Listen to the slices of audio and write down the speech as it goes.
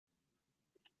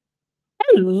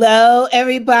Hello,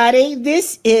 everybody.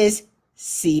 This is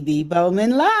CB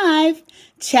Bowman Live,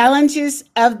 Challenges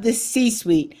of the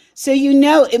C-Suite. So you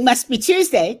know it must be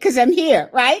Tuesday because I'm here,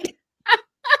 right?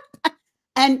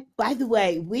 And by the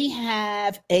way, we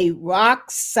have a rock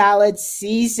solid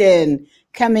season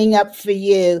coming up for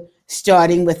you,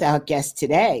 starting with our guest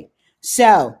today.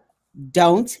 So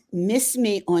don't miss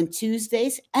me on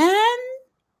Tuesdays and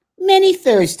many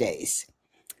Thursdays.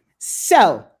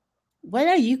 So, what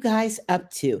are you guys up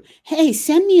to? Hey,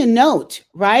 send me a note,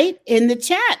 right, in the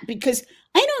chat because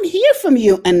I don't hear from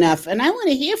you enough and I want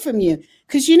to hear from you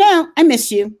because I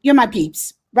miss you. You're my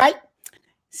peeps, right?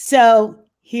 So,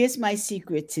 here's my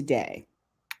secret today.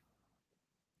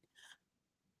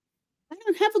 I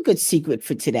don't have a good secret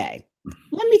for today.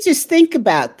 Let me just think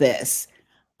about this.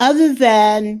 Other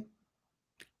than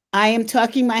I am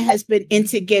talking my husband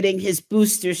into getting his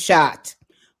booster shot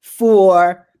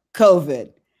for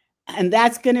COVID. And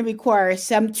that's going to require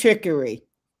some trickery.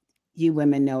 You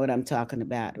women know what I'm talking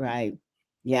about, right?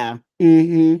 Yeah.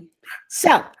 Mm-hmm.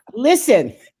 So,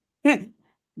 listen, we're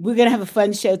going to have a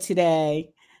fun show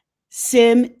today.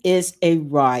 Sim is a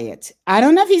riot. I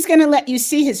don't know if he's going to let you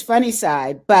see his funny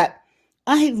side, but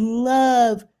I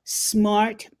love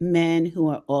smart men who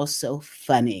are also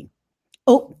funny.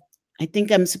 Oh, I think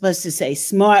I'm supposed to say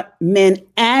smart men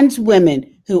and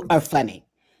women who are funny.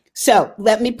 So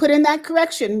let me put in that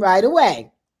correction right away.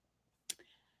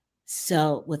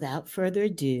 So without further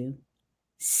ado,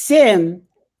 Sim,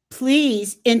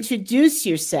 please introduce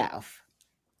yourself.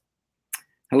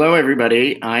 Hello,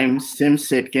 everybody. I'm Sim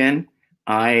Sitkin.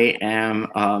 I am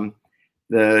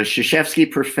the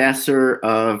Krzyzewski Professor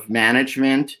of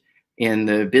Management in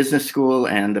the Business School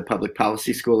and the Public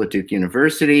Policy School at Duke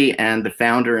University, and the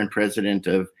founder and president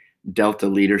of Delta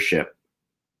Leadership.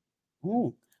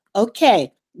 Oh,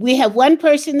 okay. We have one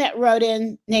person that wrote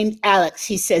in named Alex.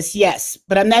 He says yes,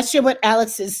 but I'm not sure what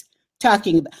Alex is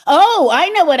talking about. Oh, I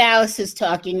know what Alex is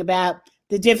talking about.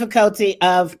 The difficulty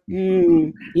of,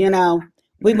 we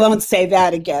won't say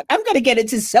that again. I'm going to get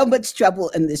into so much trouble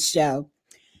in this show.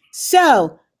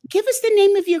 So give us the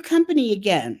name of your company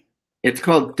again. It's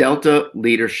called Delta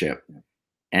Leadership,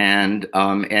 and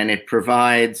it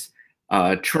provides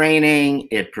training.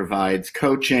 It provides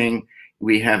coaching.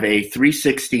 We have a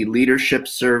 360 leadership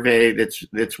survey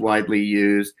that's widely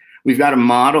used. We've got a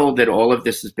model that all of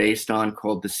this is based on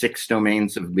called the 6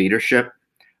 Domains of Leadership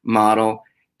model.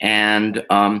 And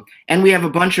we have a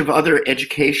bunch of other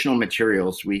educational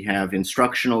materials. We have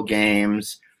instructional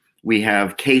games. We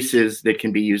have cases that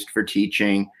can be used for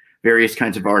teaching, various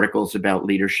kinds of articles about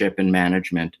leadership and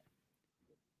management.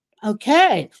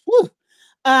 Okay.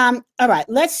 All right,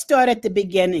 let's start at the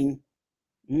beginning.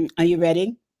 Are you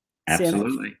ready?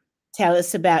 Absolutely. Sim, tell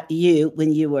us about you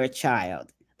when you were a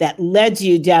child that led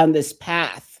you down this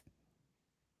path.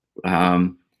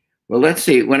 Well, let's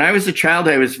see. When I was a child,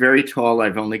 I was very tall.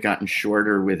 I've only gotten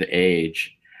shorter with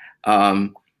age.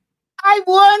 I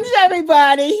warned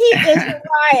everybody. He is a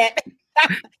riot.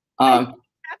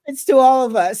 Happens to all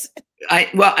of us.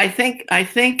 I think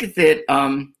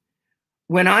that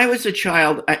when I was a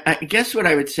child, I guess what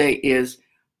I would say is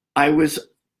I was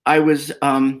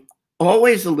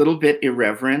always a little bit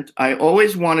irreverent. I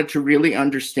always wanted to really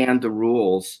understand the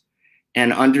rules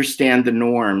and understand the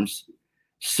norms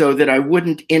so that I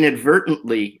wouldn't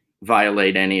inadvertently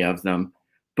violate any of them.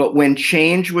 But when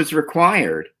change was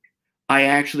required, I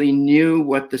actually knew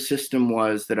what the system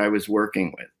was that I was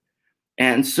working with.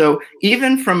 And so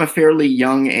even from a fairly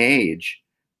young age,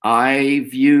 I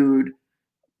viewed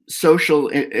social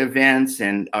events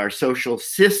and our social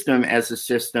system as a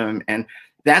system. And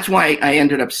that's why I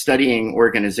ended up studying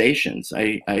organizations.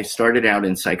 I started out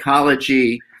in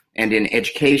psychology and in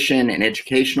education and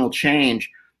educational change,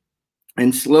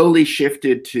 and slowly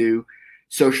shifted to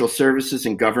social services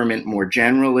and government more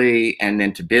generally, and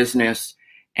then to business.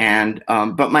 And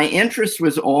but my interest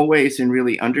was always in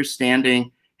really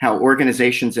understanding how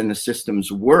organizations and the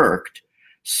systems worked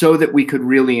so that we could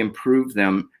really improve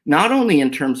them, not only in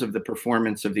terms of the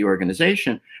performance of the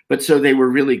organization, but so they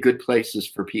were really good places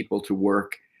for people to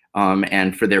work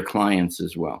and for their clients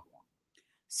as well.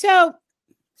 So,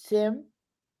 Sim,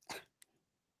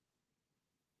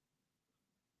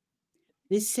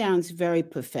 this sounds very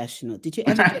professional. Did you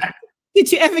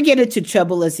ever get into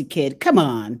trouble as a kid? Come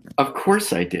on. Of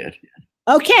course I did.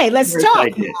 Okay, let's talk.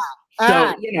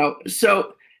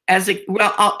 So as a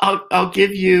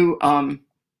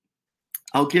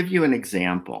I'll give you an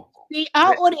example. See,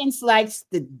 our audience likes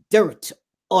the dirt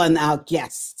on our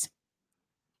guests.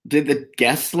 Did the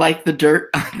guests like the dirt?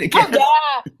 Oh,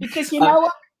 yeah, because you know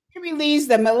what? It relieves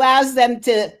them, allows them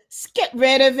to get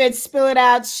rid of it, spill it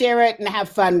out, share it, and have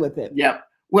fun with it. Yep.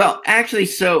 Well, actually,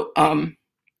 so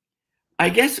I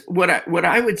guess what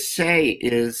I would say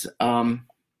is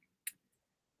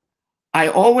I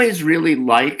always really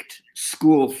liked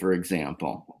school, for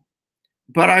example,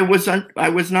 but I was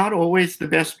not always the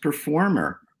best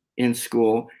performer in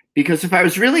school, because if I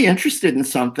was really interested in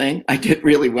something, I did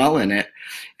really well in it.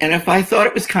 And if I thought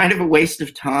it was kind of a waste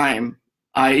of time,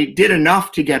 I did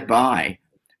enough to get by,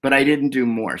 but I didn't do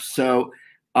more. So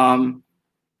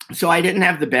I didn't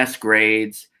have the best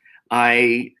grades.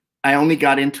 I only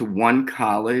got into one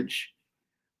college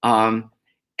out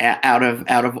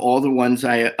of all the ones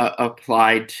I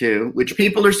applied to, which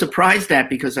people are surprised at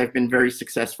because I've been very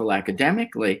successful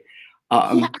academically.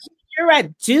 Yeah, you're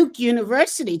at Duke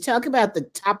University. Talk about the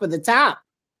top of the top.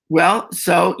 Well,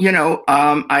 so,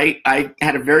 I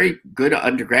had a very good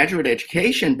undergraduate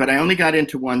education, but I only got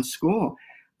into one school.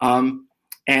 I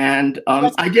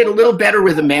did a little better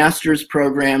with the master's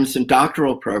programs and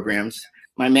doctoral programs.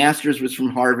 My master's was from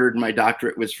Harvard, and my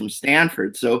doctorate was from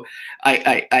Stanford. So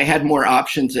I had more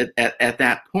options at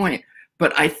that point.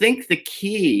 But I think the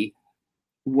key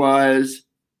was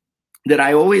that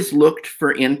I always looked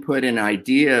for input and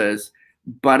ideas,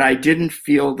 but I didn't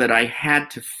feel that I had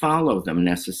to follow them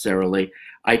necessarily.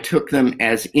 I took them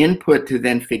as input to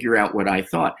then figure out what I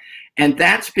thought. And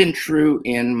that's been true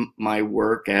in my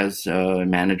work as a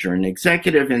manager and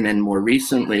executive, and then more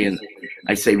recently, and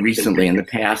I say recently, in the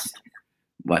past,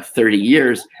 30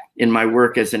 years, in my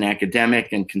work as an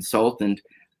academic and consultant,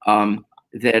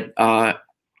 that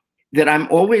I'm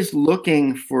always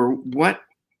looking for what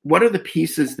are the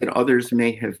pieces that others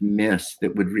may have missed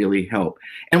that would really help.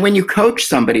 And when you coach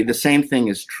somebody, the same thing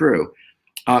is true.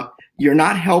 You're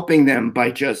not helping them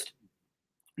by just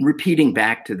repeating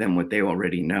back to them what they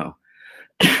already know.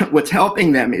 What's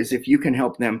helping them is if you can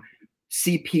help them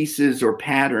see pieces or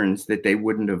patterns that they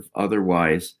wouldn't have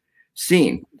otherwise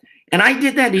seen. And I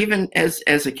did that even as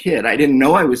a kid. I didn't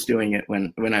know I was doing it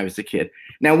when I was a kid.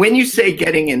 Now, when you say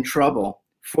getting in trouble,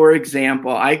 for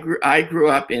example, I grew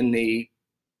up in the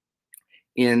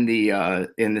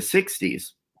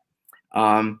 60s.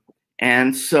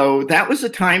 And so that was a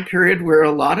time period where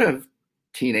a lot of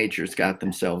teenagers got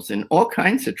themselves in all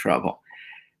kinds of trouble.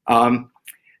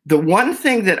 The one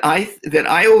thing that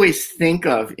I always think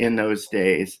of in those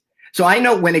days, so I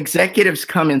know when executives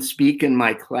come and speak in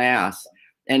my class,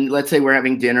 and let's say we're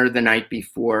having dinner the night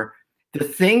before, the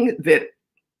thing that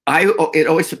it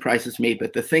always surprises me,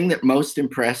 but the thing that most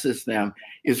impresses them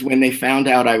is when they found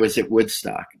out I was at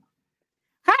Woodstock.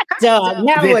 There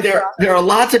are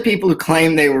lots of people who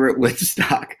claim they were at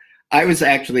Woodstock. I was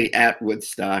actually at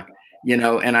Woodstock,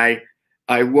 and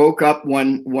I woke up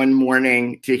one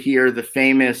morning to hear the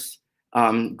famous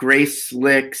Grace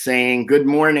Slick saying, "Good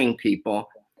morning, people."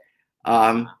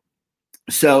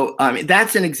 So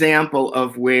that's an example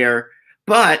of where,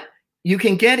 but you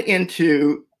can get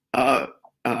into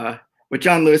what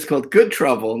John Lewis called good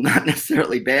trouble, not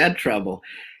necessarily bad trouble.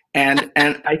 And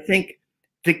I think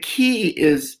the key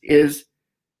is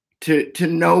to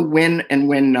know when and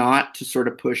when not to sort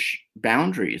of push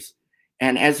boundaries.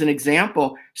 And as an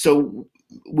example, so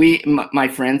my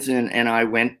friends and I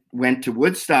went to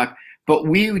Woodstock, but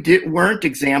we weren't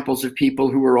examples of people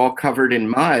who were all covered in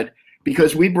mud,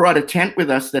 because we brought a tent with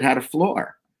us that had a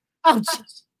floor. Oh,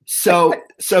 so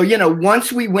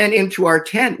once we went into our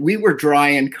tent, we were dry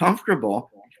and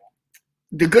comfortable.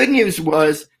 The good news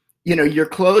was, your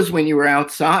clothes when you were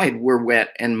outside were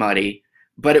wet and muddy,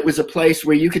 but it was a place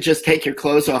where you could just take your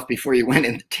clothes off before you went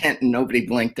in the tent and nobody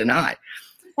blinked an eye.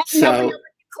 So,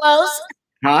 clothes?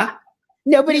 Huh?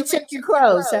 Nobody took your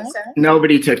clothes, huh?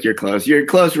 Nobody took your clothes. Your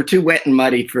clothes were too wet and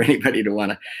muddy for anybody to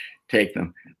want to take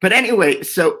them. But anyway,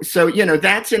 so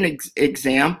that's an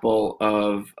example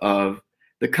of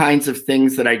the kinds of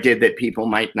things that I did that people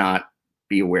might not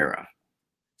be aware of.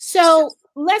 So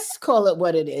let's call it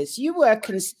what it is. You were a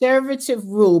conservative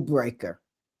rule breaker.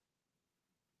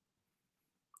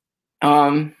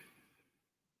 Not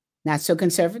so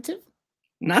conservative?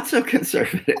 Not so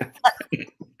conservative.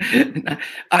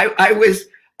 I was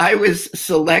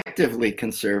selectively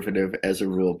conservative as a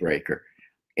rule breaker.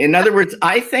 In other words,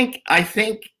 I think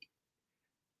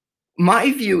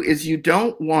my view is you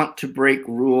don't want to break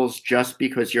rules just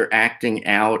because you're acting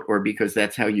out or because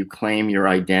that's how you claim your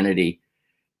identity.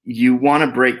 You want to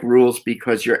break rules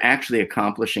because you're actually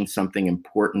accomplishing something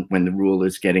important when the rule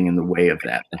is getting in the way of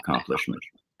that accomplishment.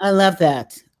 I love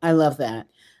that.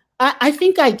 I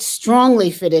think I'd strongly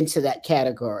fit into that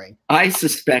category. I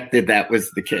suspected that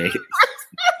was the case.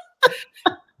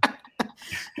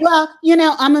 Well,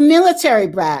 I'm a military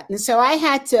brat, and so I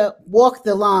had to walk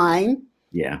the line.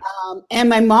 Yeah. And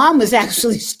my mom was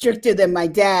actually stricter than my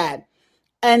dad.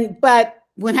 But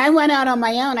when I went out on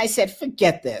my own, I said,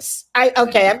 forget this. I've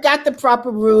got the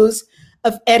proper rules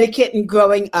of etiquette and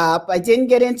growing up. I didn't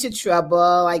get into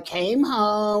trouble. I came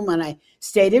home and I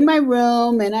stayed in my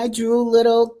room and I drew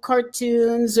little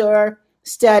cartoons or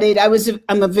studied.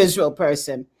 I'm a visual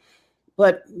person.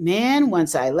 But man,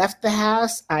 once I left the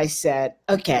house, I said,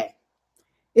 okay,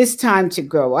 it's time to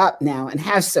grow up now and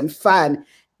have some fun.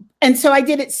 And so I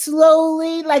did it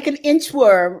slowly, like an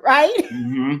inchworm, right?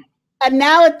 Mm-hmm. And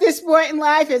now at this point in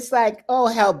life, it's like, oh,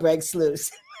 hell breaks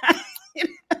loose.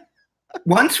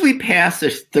 Once we pass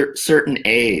a certain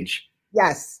age,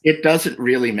 yes, it doesn't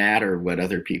really matter what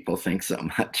other people think so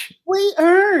much. We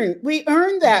earn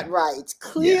that right,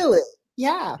 clearly.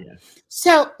 Yeah.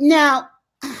 So now,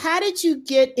 how did you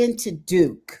get into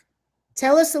Duke?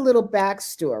 Tell us a little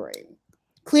backstory.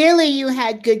 Clearly, you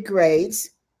had good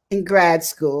grades in grad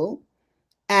school,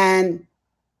 and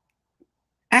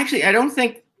actually, I don't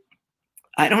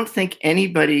think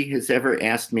anybody has ever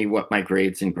asked me what my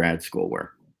grades in grad school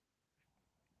were.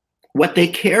 What they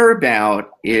care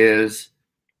about is,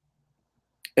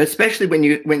 especially when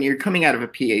you're coming out of a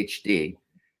PhD,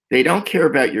 they don't care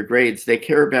about your grades. They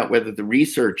care about whether the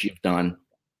research you've done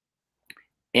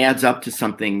adds up to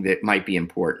something that might be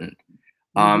important.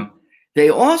 Mm-hmm. They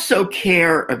also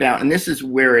care about, and this is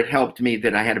where it helped me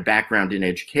that I had a background in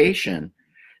education,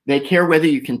 they care whether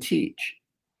you can teach.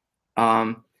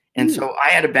 So I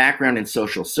had a background in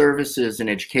social services and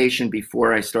education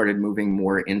before I started moving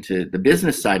more into the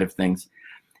business side of things.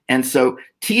 And so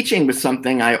teaching was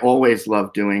something I always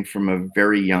loved doing from a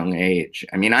very young age.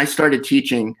 I mean, I started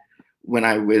teaching when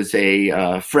I was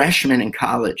a freshman in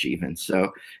college even.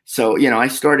 So I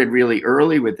started really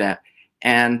early with that.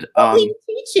 And what were you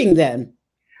teaching then?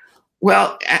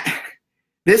 Well,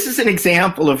 this is an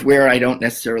example of where I don't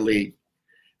necessarily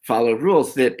follow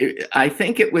rules. I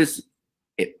think it was,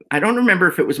 I don't remember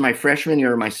if it was my freshman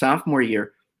year or my sophomore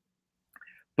year,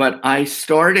 but I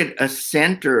started a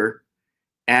center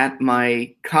at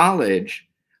my college,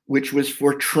 which was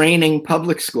for training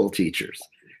public school teachers.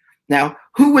 Now,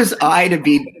 who was I to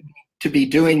be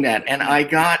doing that? And I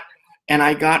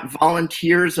got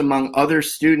volunteers among other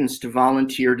students to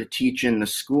volunteer to teach in the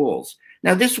schools.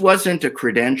 Now, this wasn't a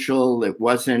credential. It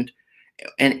wasn't,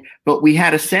 but we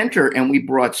had a center and we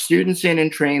brought students in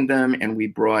and trained them, and we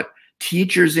brought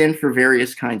teachers in for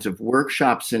various kinds of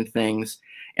workshops and things.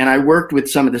 And I worked with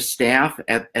some of the staff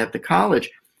at the college.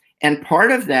 And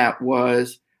part of that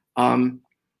was,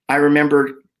 I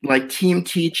remember like team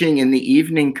teaching in the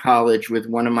evening college with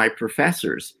one of my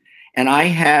professors. And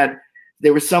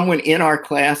there was someone in our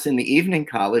class in the evening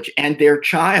college, and their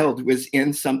child was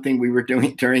in something we were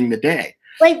doing during the day.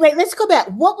 Wait, let's go back.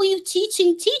 What were you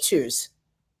teaching teachers?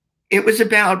 It was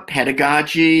about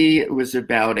pedagogy. It was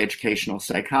about educational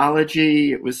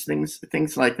psychology. It was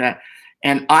things like that.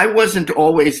 And I wasn't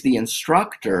always the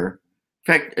instructor.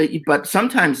 In fact, but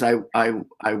sometimes I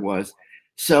was.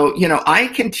 So, I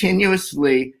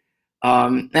continuously,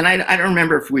 and I don't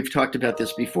remember if we've talked about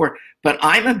this before, but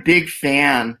I'm a big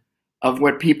fan of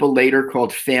what people later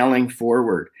called failing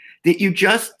forward, that you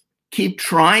just keep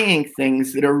trying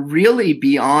things that are really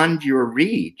beyond your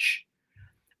reach,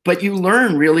 but you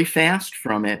learn really fast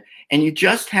from it. And you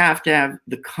just have to have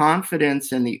the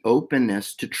confidence and the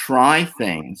openness to try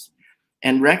things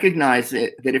and recognize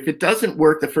that if it doesn't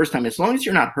work the first time, as long as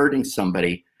you're not hurting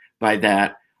somebody by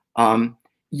that,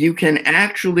 you can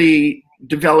actually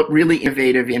develop really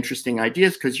innovative, interesting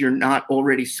ideas because you're not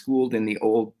already schooled in the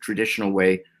old traditional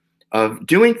way of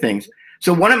doing things.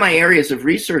 So one of my areas of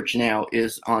research now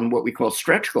is on what we call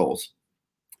stretch goals.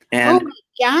 And, oh my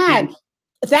God.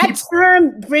 That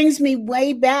term brings me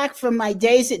way back from my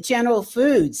days at General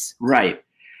Foods. Right.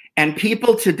 And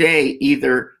people today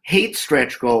either hate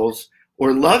stretch goals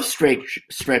or love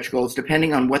stretch goals,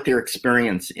 depending on what their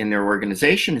experience in their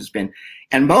organization has been.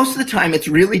 And most of the time it's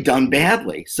really done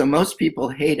badly. So most people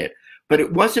hate it, but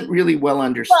it wasn't really well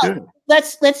understood. Well,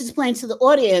 let's explain to the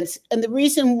audience. And the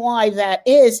reason why that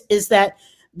is that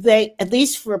they, at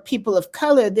least for people of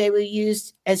color, they were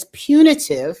used as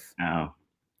punitive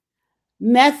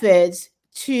methods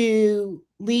to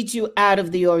lead you out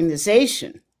of the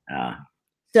organization.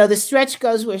 So the stretch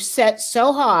goals were set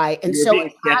so high and so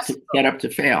set up to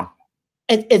fail.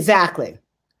 Exactly.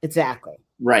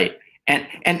 Right.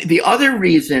 And the other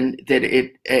reason that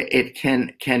it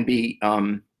can be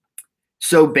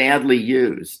so badly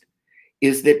used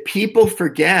is that people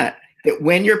forget that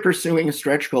when you're pursuing a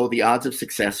stretch goal, the odds of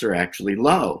success are actually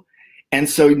low. And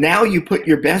so now you put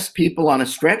your best people on a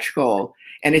stretch goal,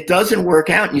 and it doesn't work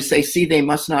out, and you say, see, they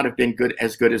must not have been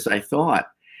as good as I thought,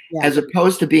 as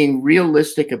opposed to being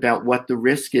realistic about what the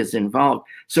risk is involved.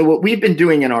 So what we've been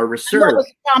doing in our research— what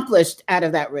was accomplished out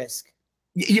of that risk?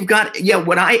 You've got,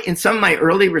 in some of my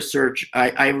early research,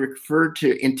 I referred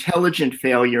to intelligent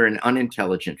failure and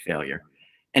unintelligent failure.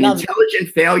 And intelligent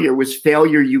failure was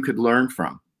failure you could learn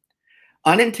from.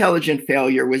 Unintelligent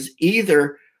failure was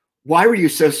either, why were you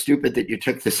so stupid that you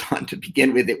took this on to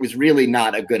begin with? It was really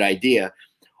not a good idea.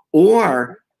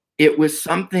 Or it was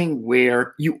something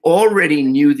where you already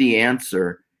knew the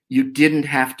answer. You didn't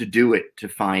have to do it to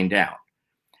find out.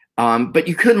 But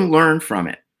you couldn't learn from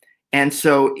it. And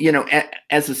so,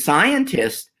 as a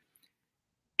scientist,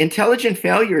 intelligent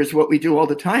failure is what we do all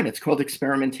the time. It's called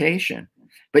experimentation.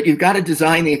 But you've got to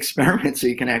design the experiment so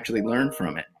you can actually learn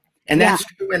from it. And that's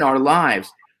true in our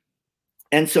lives.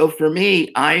 And so for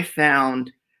me, I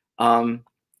found,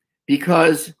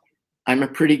 because I'm a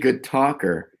pretty good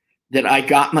talker, that I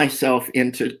got myself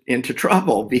into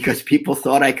trouble because people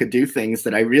thought I could do things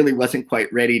that I really wasn't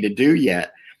quite ready to do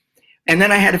yet. And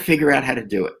then I had to figure out how to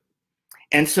do it.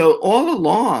 And so all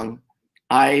along,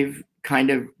 I've kind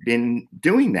of been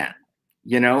doing that.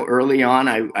 Early on,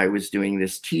 I was doing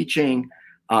this teaching.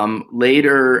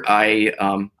 Later,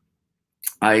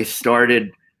 I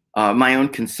started my own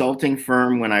consulting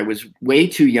firm when I was way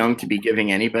too young to be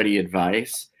giving anybody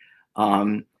advice.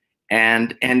 And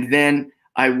then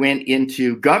I went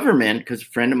into government because a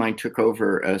friend of mine took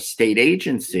over a state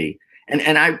agency.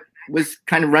 And I was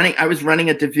running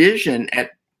a division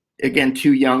at, again,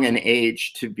 too young an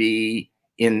age to be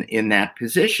in that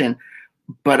position.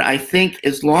 But I think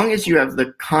as long as you have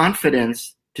the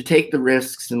confidence to take the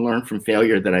risks and learn from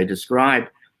failure that I described,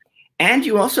 and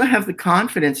you also have the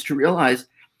confidence to realize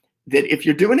that if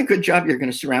you're doing a good job, you're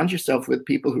going to surround yourself with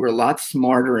people who are a lot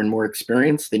smarter and more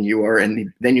experienced than you are,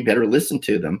 and then you better listen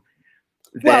to them.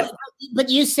 But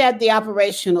you said the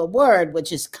operational word,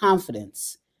 which is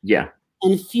confidence. Yeah.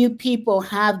 And few people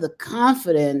have the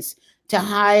confidence to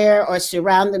hire or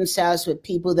surround themselves with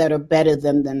people that are better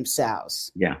than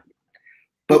themselves. Yeah.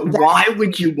 But why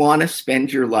would you want to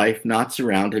spend your life not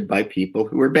surrounded by people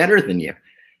who are better than you?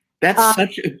 That's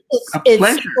such a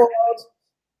pleasure. It's called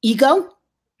ego.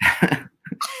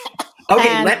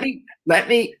 Okay, let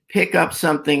me pick up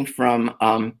something from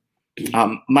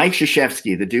Mike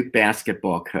Krzyzewski, the Duke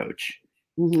basketball coach,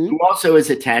 who also has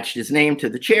attached his name to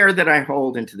the chair that I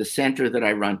hold and to the center that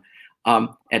I run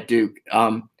at Duke.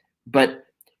 But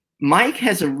Mike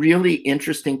has a really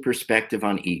interesting perspective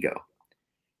on ego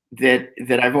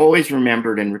that I've always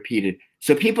remembered and repeated.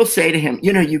 So people say to him,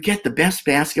 you get the best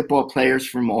basketball players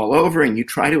from all over and you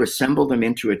try to assemble them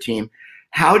into a team.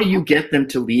 How do you get them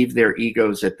to leave their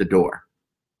egos at the door?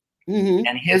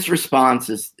 And his response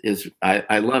is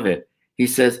I love it. He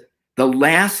says, the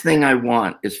last thing I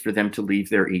want is for them to leave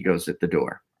their egos at the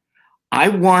door. I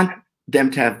want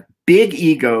them to have big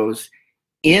egos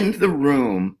in the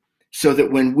room so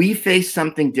that when we face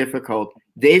something difficult,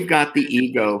 they've got the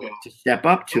ego to step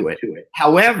up to it.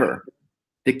 However,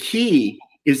 the key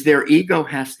is their ego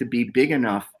has to be big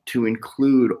enough to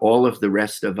include all of the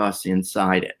rest of us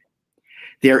inside it.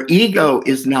 Their ego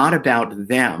is not about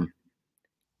them.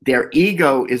 Their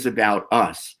ego is about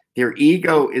us. Their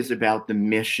ego is about the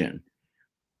mission.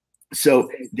 So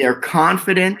they're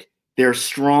confident, they're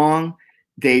strong,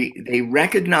 they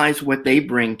recognize what they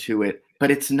bring to it,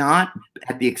 but it's not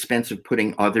at the expense of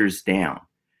putting others down.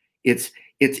 It's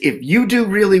if you do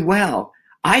really well,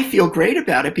 I feel great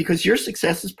about it because your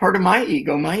success is part of my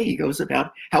ego. My ego is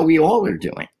about how we all are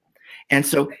doing. And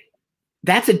so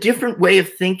that's a different way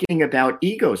of thinking about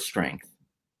ego strength.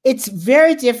 It's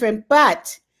very different,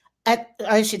 but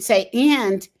I should say,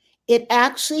 and it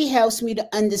actually helps me to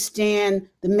understand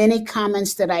the many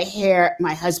comments that I hear.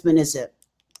 My husband is a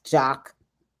jock,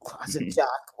 closet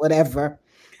jock, whatever.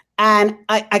 And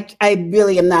I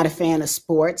really am not a fan of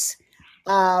sports.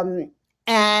 But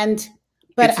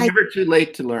it's never too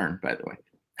late to learn, by the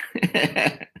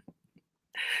way.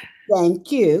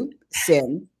 Thank you,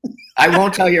 Sim. I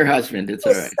won't tell your husband. It's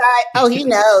all right. Oh, he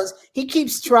knows. He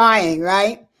keeps trying,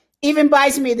 right? Even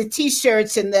buys me the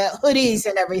T-shirts and the hoodies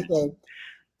and everything.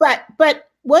 But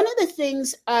one of the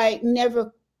things I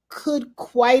never could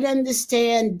quite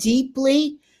understand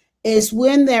deeply is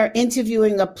when they're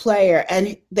interviewing a player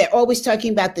and they're always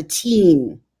talking about the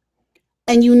team.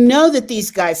 And you know that these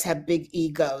guys have big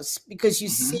egos because you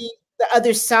see the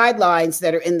other sidelines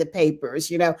that are in the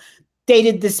papers,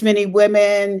 dated this many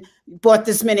women, bought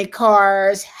this many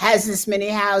cars, has this many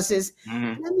houses.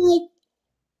 And I'm like,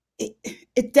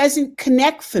 it doesn't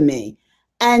connect for me.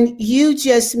 And you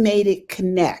just made it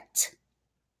connect.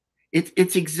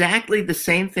 It's exactly the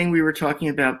same thing we were talking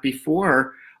about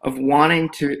before of wanting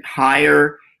to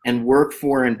hire and work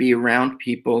for and be around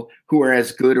people who are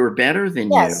as good or better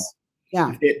than you. Yes.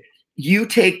 Yeah. That you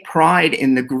take pride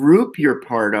in the group you're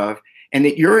part of and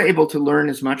that you're able to learn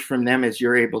as much from them as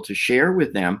you're able to share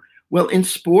with them. Well, in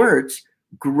sports,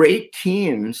 great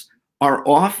teams are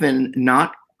often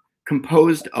not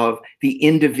composed of the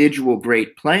individual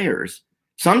great players.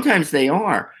 Sometimes they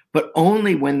are, but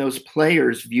only when those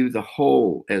players view the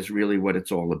whole as really what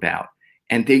it's all about.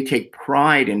 And they take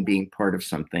pride in being part of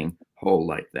something whole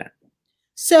like that.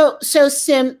 So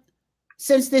Sim,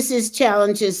 since this is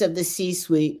Challenges of the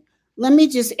C-Suite, let me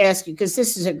just ask you, because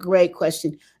this is a great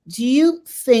question. Do you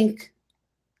think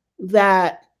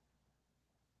that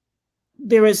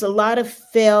there is a lot of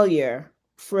failure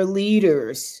for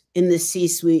leaders in the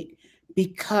C-Suite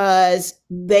because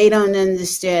they don't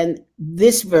understand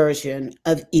this version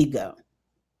of ego?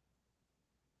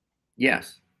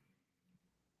 Yes,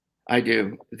 I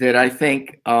do. That I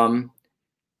think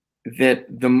that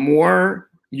the more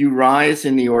you rise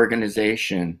in the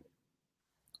organization,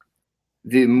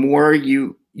 the more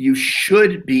you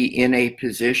should be in a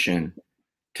position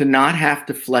to not have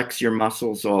to flex your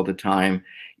muscles all the time.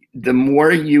 The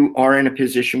more you are in a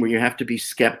position where you have to be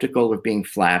skeptical of being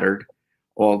flattered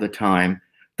all the time,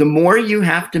 the more you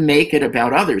have to make it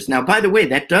about others. Now, by the way,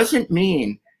 that doesn't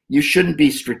mean you shouldn't be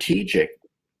strategic.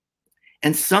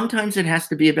 And sometimes it has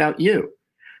to be about you.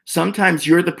 Sometimes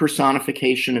you're the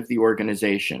personification of the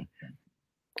organization.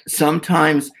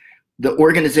 Sometimes the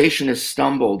organization has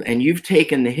stumbled and you've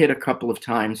taken the hit a couple of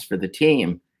times for the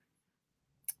team.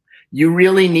 You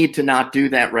really need to not do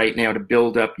that right now to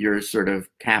build up your sort of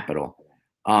capital.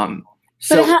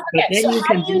 So how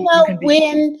do you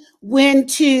know when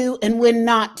to and when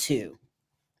not to?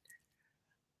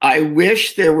 I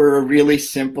wish there were a really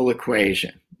simple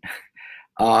equation.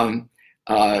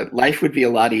 Life would be a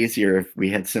lot easier if we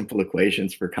had simple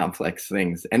equations for complex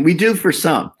things, and we do for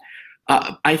some.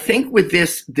 I think with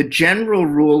this, the general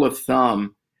rule of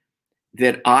thumb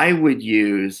that I would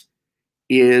use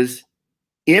is,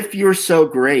 if you're so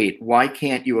great, why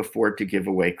can't you afford to give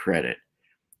away credit?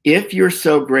 If you're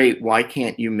so great, why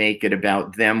can't you make it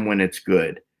about them when it's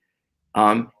good?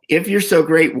 If you're so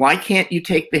great, why can't you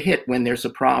take the hit when there's a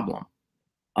problem?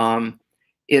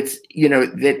 It's,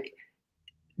 that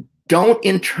don't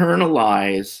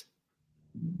internalize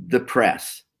the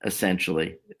press,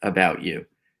 essentially, about you.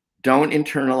 Don't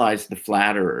internalize the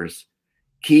flatterers.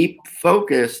 Keep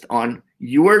focused on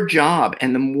your job.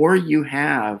 And the more you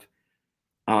have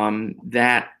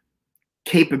that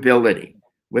capability,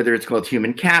 whether it's called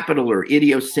human capital or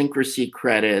idiosyncrasy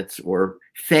credits or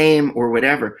fame or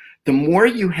whatever, the more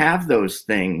you have those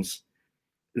things,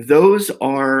 those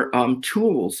are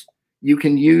tools you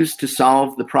can use to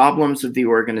solve the problems of the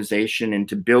organization and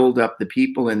to build up the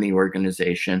people in the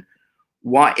organization.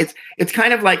 Why it's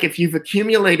kind of like, if you've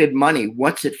accumulated money,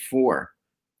 what's it for?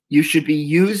 You should be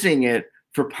using it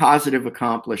for positive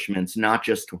accomplishments, not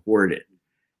just to hoard it.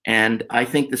 And I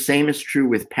think the same is true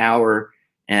with power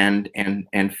and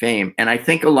fame. And I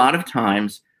think a lot of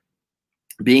times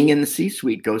being in the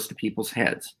C-suite goes to people's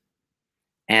heads.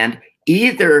 And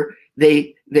either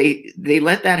they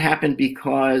let that happen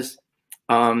because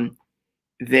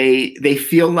they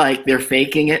feel like they're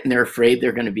faking it and they're afraid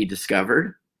they're going to be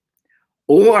discovered,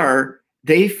 or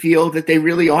they feel that they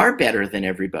really are better than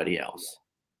everybody else.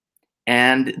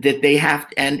 And that they have,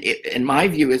 and in my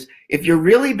view is, if you're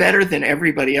really better than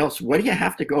everybody else, what do you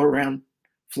have to go around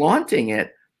flaunting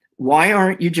it? Why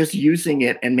aren't you just using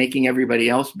it and making everybody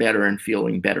else better and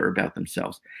feeling better about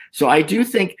themselves? So I do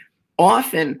think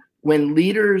often when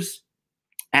leaders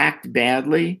act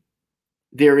badly,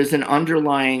 there is an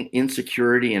underlying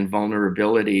insecurity and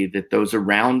vulnerability that those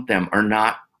around them are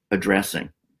not addressing.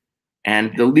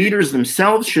 And the leaders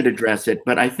themselves should address it.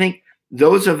 But I think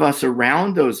those of us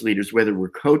around those leaders, whether we're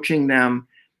coaching them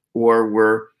or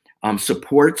we're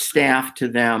support staff to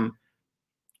them,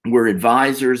 we're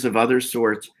advisors of other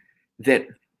sorts, that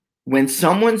when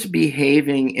someone's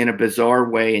behaving in a bizarre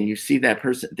way and you see that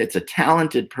person, that's a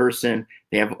talented person,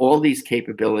 they have all these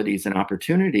capabilities and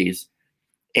opportunities,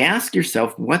 ask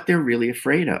yourself what they're really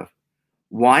afraid of.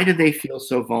 Why do they feel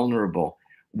so vulnerable?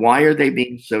 Why are they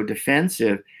being so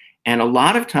defensive? And a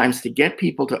lot of times, to get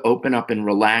people to open up and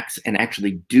relax and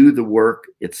actually do the work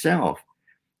itself,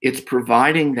 it's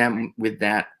providing them with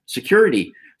that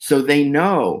security so they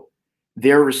know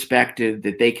they're respected,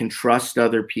 that they can trust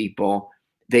other people,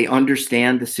 they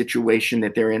understand the situation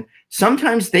that they're in.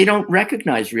 Sometimes they don't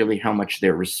recognize really how much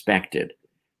they're respected.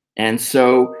 And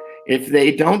so if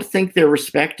they don't think they're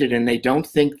respected and they don't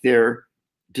think they're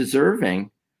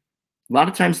deserving, A lot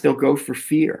of times they'll go for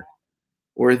fear,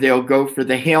 or they'll go for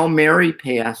the Hail Mary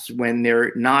pass when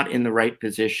they're not in the right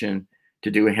position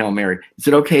to do a Hail Mary. Is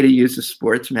it okay to use a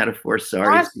sports metaphor?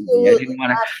 Sorry, Absolutely. I didn't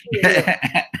want to.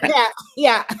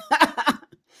 Yeah.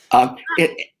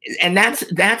 And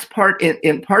that's part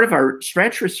of our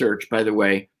stretch research, by the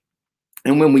way.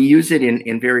 And when we use it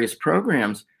in various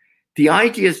programs, the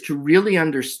idea is to really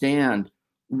understand,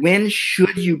 when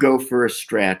should you go for a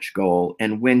stretch goal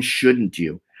and when shouldn't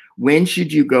you? When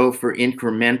should you go for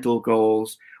incremental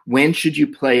goals? When should you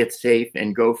play it safe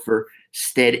and go for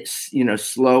steady,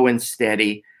 slow and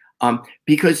steady?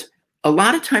 Because a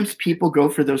lot of times people go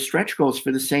for those stretch goals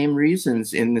for the same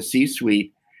reasons in the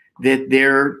C-suite, that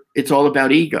it's all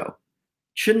about ego. It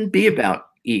shouldn't be about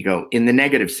ego in the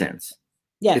negative sense.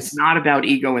 Yes. It's not about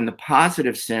ego in the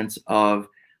positive sense of,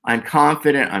 I'm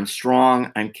confident, I'm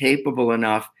strong, I'm capable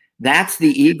enough. That's the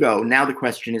ego. Now the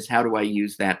question is, how do I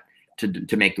use that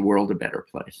to make the world a better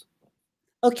place?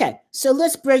 Okay, so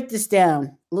let's break this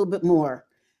down a little bit more.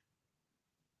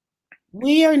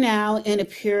 We are now in a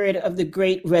period of the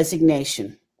Great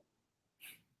Resignation.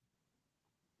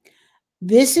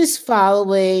 This is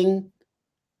following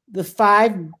the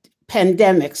 5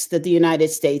 pandemics that the United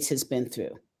States has been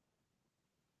through.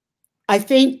 I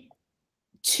think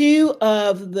 2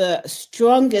 of the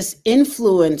strongest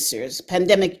influencers,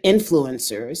 pandemic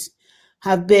influencers,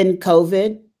 have been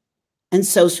COVID and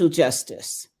social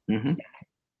justice. Mm-hmm.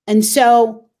 And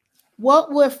so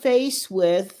what we're faced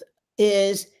with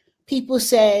is people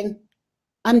saying,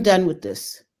 I'm done with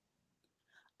this.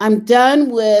 I'm done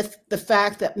with the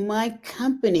fact that my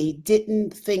company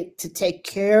didn't think to take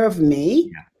care of me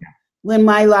when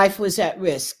my life was at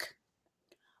risk.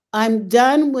 I'm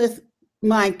done with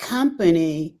my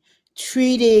company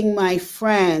treating my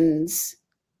friends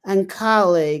and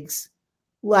colleagues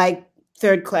like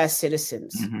third-class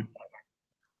citizens. Mm-hmm.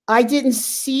 I didn't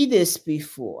see this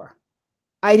before.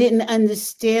 I didn't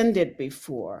understand it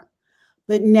before.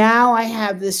 But now I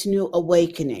have this new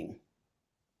awakening.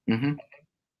 Mm-hmm.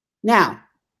 Now,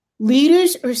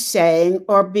 leaders are saying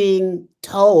or being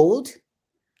told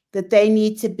that they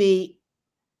need to be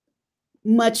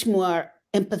much more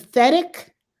empathetic.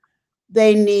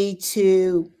 They need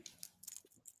to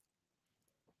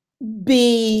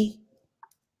be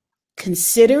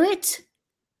considerate.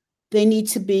 They need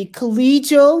to be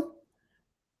collegial,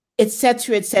 et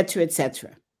cetera, et cetera, et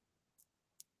cetera.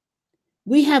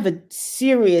 We have a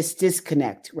serious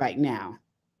disconnect right now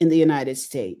in the United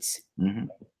States. Mm-hmm.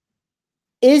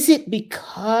 Is it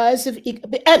because of,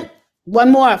 and one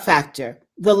more factor,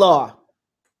 the law.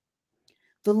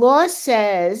 The law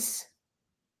says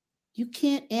you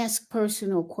can't ask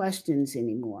personal questions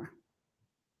anymore.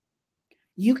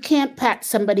 You can't pat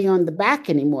somebody on the back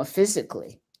anymore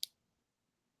physically.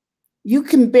 You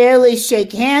can barely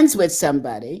shake hands with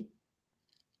somebody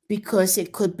because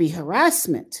it could be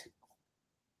harassment.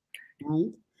 Right?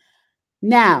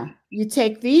 Now, you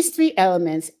take these 3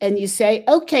 elements and you say,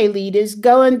 okay, leaders,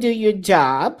 go and do your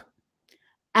job.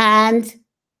 And,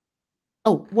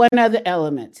 one other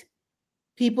element. Some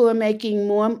people are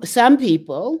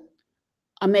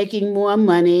making more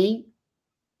money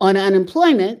on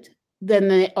unemployment than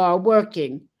they are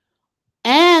working.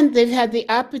 And they've had the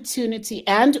opportunity,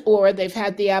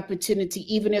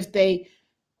 even if they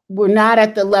were not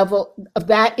at the level of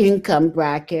that income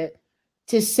bracket,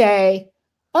 to say,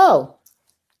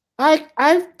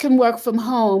 I can work from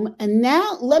home, and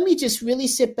now let me just really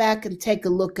sit back and take a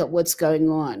look at what's going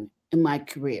on in my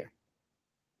career.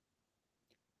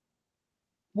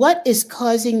 What is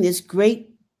causing this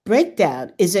great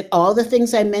breakdown? Is it all the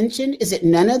things I mentioned? Is it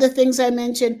none of the things I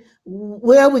mentioned?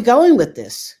 Where are we going with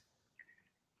this?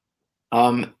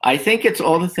 I think it's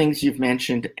all the things you've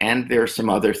mentioned, and there are some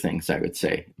other things I would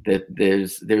say. That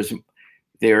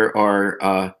there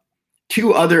are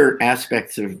 2 other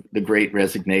aspects of the Great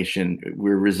Resignation.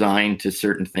 We're resigned to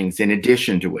certain things in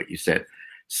addition to what you said.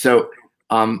 So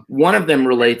one of them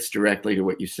relates directly to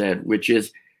what you said, which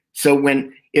is,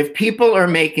 if people are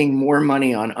making more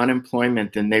money on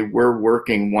unemployment than they were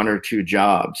working 1 or 2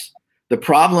 jobs, the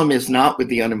problem is not with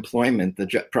the unemployment.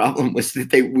 The problem was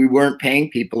that we weren't paying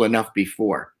people enough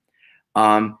before.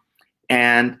 And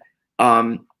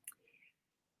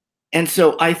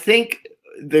so I think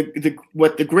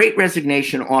what the Great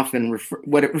Resignation often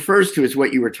what it refers to is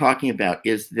what you were talking about,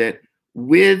 is that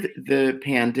with the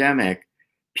pandemic,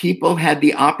 people had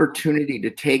the opportunity to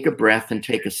take a breath and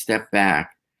take a step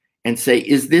back and say,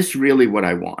 is this really what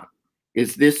I want?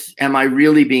 Am I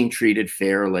really being treated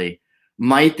fairly?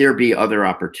 Might there be other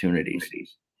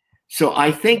opportunities? So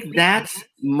I think that's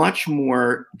much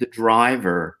more the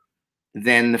driver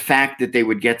than the fact that they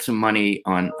would get some money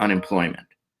on unemployment.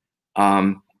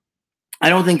 I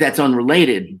don't think that's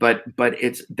unrelated, but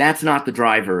that's not the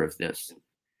driver of this.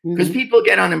 Because people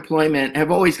get unemployment, have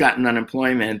always gotten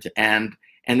unemployment, and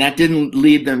that didn't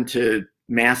lead them to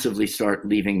massively start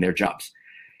leaving their jobs.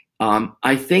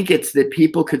 I think it's that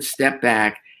people could step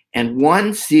back and,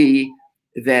 one, see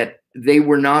that they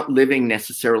were not living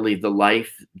necessarily the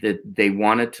life that they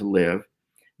wanted to live,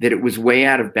 that it was way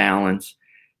out of balance.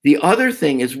 The other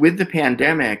thing is, with the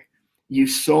pandemic, you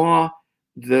saw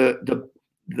the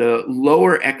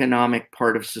lower economic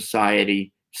part of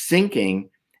society sinking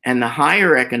and the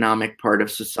higher economic part of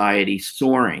society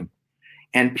soaring.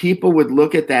 And people would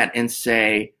look at that and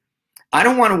say, I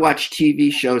don't want to watch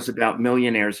TV shows about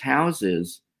millionaires'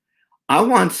 houses. I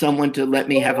want someone to let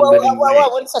me have a living wage.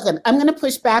 1 second. I'm going to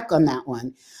push back on that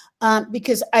one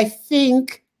because I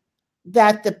think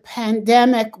that the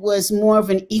pandemic was more of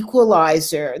an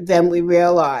equalizer than we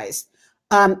realized.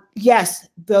 Yes,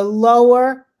 the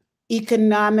lower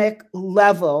economic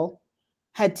level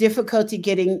had difficulty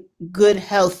getting good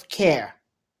health care.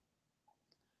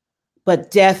 But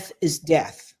death is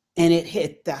death. And it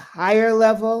hit the higher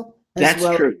level as That's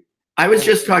well. true. I was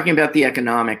just talking about the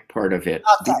economic part of it.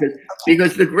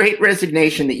 Because the Great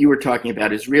Resignation that you were talking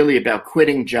about is really about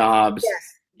quitting jobs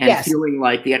and feeling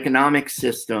like the economic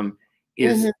system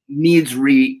needs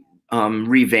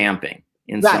revamping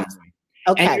in some way.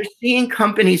 Okay. And you're seeing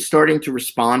companies starting to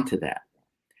respond to that.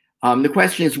 The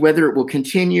question is whether it will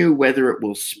continue, whether it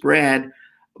will spread.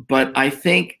 But I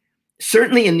think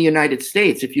certainly in the United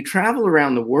States, if you travel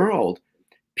around the world,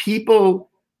 people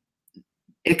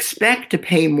expect to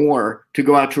pay more to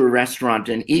go out to a restaurant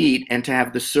and eat, and to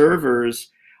have the servers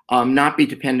not be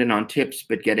dependent on tips,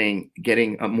 but getting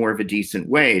a more of a decent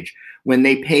wage. When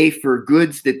they pay for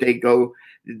goods that they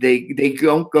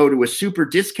don't go to a super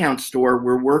discount store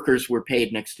where workers were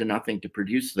paid next to nothing to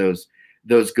produce those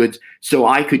goods, so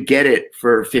I could get it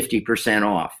for 50%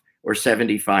 off or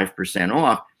 75%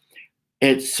 off.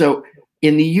 And so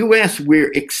in the US,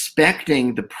 we're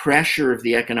expecting the pressure of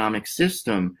the economic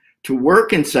system to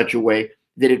work in such a way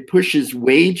that it pushes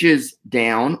wages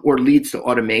down or leads to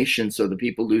automation so that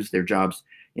people lose their jobs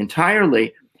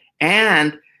entirely,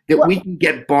 and that we can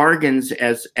get bargains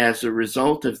as a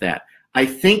result of that. I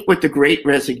think what the Great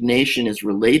Resignation is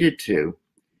related to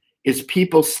is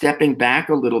people stepping back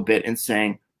a little bit and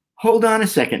saying, hold on a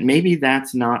second, maybe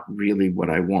that's not really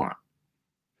what I want.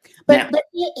 But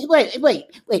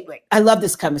wait. I love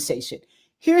this conversation.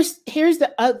 Here's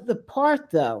the part,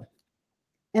 though,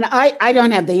 and I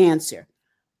don't have the answer.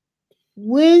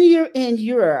 When you're in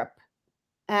Europe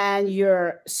and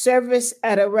your service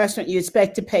at a restaurant, you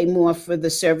expect to pay more for the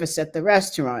service at the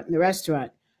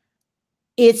restaurant.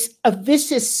 It's a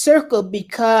vicious circle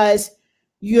because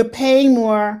you're paying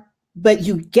more, but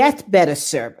you get better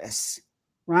service,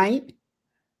 right?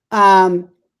 Not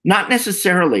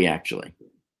necessarily, actually.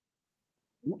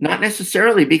 Not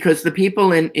necessarily, because the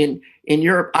people in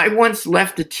Europe, I once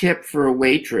left a tip for a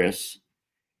waitress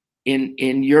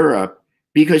in Europe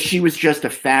because she was just a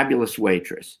fabulous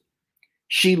waitress.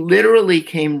 She literally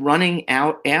came running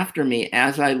out after me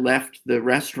as I left the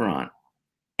restaurant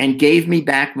and gave me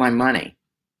back my money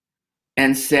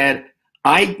and said,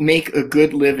 I make a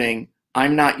good living.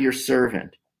 I'm not your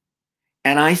servant.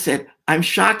 And I said, I'm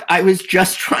shocked. I was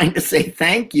just trying to say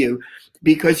thank you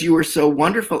because you were so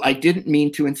wonderful. I didn't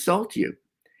mean to insult you.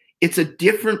 It's a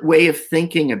different way of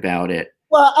thinking about it.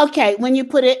 Well, okay, when you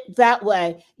put it that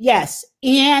way, yes.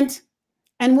 And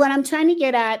what I'm trying to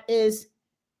get at is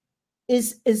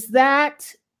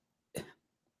that,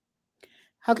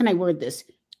 how can I word this?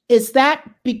 Is that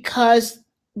because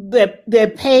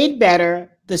they're paid better,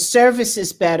 the service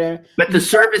is better? But the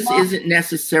service isn't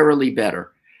necessarily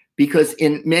better, because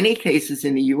in many cases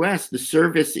in the US, the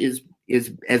service is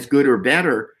as good or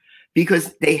better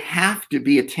because they have to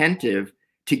be attentive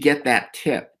to get that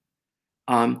tip.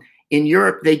 In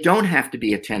Europe, they don't have to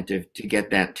be attentive to get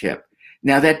that tip.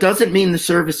 Now, that doesn't mean the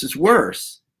service is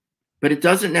worse, but it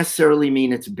doesn't necessarily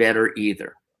mean it's better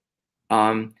either.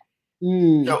 So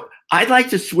I'd like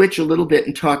to switch a little bit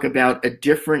and talk about a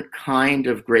different kind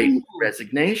of Great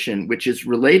Resignation, which is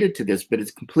related to this, but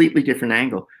it's a completely different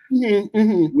angle,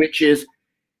 which is,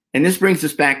 and this brings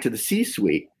us back to the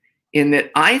C-suite, in that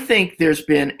I think there's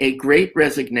been a Great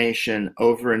Resignation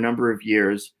over a number of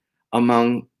years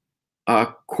among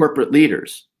corporate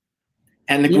leaders.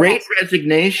 And the Great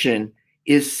Resignation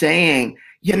is saying,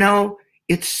 you know,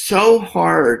 it's so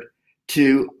hard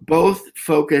to both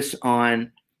focus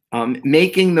on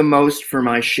making the most for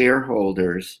my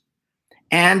shareholders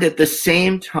and at the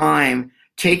same time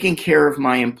taking care of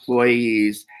my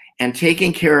employees and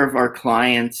taking care of our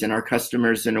clients and our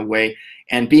customers in a way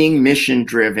and being mission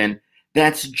driven,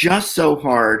 that's just so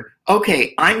hard.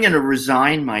 Okay, I'm going to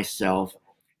resign myself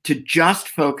to just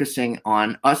focusing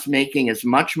on us making as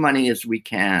much money as we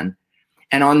can.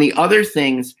 And on the other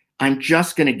things, I'm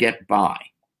just going to get by.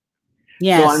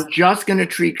 Yes. So I'm just going to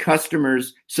treat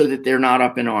customers so that they're not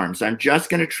up in arms. I'm just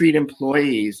going to treat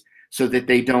employees so that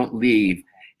they don't leave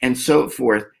and so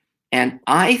forth. And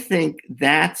I think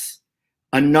that's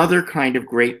another kind of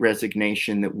great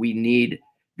resignation that we need,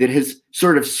 that has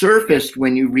sort of surfaced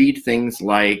when you read things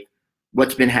like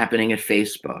what's been happening at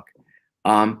Facebook.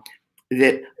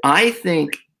 That I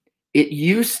think it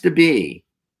used to be,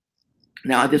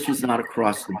 now this was not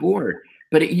across the board,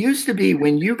 but it used to be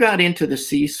when you got into the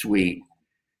C-suite,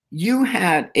 you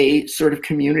had a sort of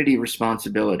community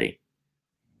responsibility.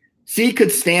 C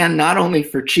could stand not only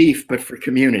for chief, but for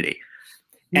community.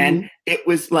 Mm-hmm. And it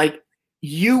was like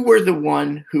you were the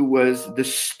one who was the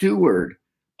steward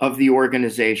of the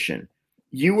organization.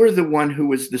 You were the one who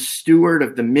was the steward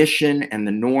of the mission and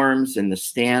the norms and the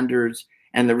standards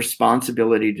and the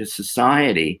responsibility to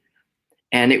society.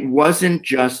 And it wasn't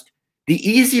just, the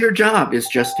easier job is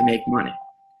just to make money.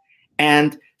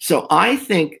 And so I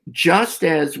think just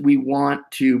as we want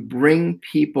to bring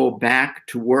people back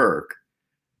to work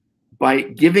by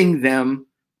giving them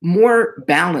more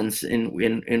balance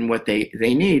in what they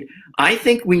need, I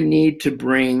think we need to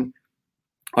bring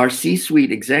our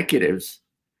C-suite executives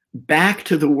back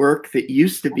to the work that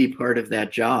used to be part of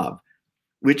that job,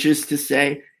 which is to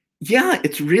say, yeah,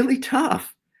 it's really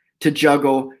tough to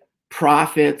juggle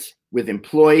profits with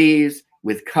employees,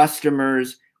 with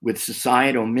customers, with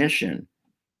societal mission.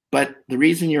 But the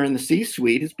reason you're in the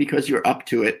C-suite is because you're up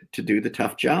to it to do the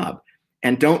tough job.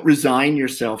 And don't resign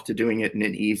yourself to doing it in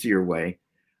an easier way.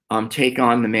 Take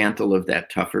on the mantle of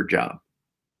that tougher job.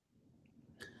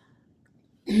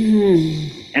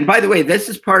 And by the way, this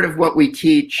is part of what we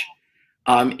teach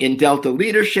in Delta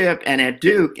Leadership and at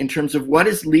Duke in terms of what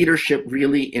does leadership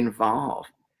really involve.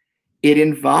 It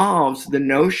involves the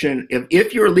notion of,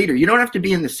 if you're a leader, you don't have to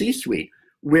be in the C-suite.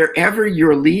 Wherever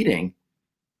you're leading,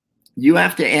 you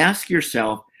have to ask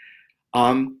yourself,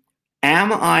 am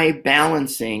I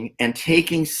balancing and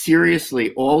taking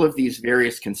seriously all of these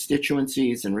various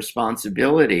constituencies and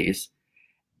responsibilities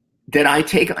that I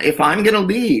take? If I'm going to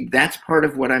lead, that's part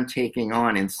of what I'm taking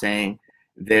on in saying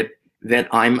that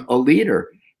I'm a leader.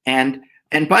 And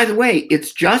by the way,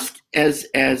 it's just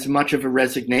as much of a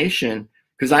resignation,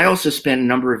 because I also spent a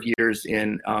number of years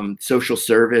in social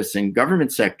service and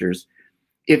government sectors.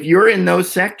 If you're in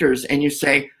those sectors and you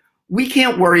say, we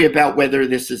can't worry about whether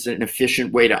this is an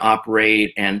efficient way to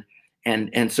operate and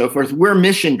so forth, we're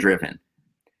mission driven.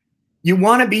 You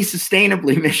want to be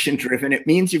sustainably mission driven. It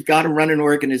means you've got to run an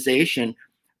organization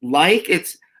like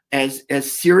it's as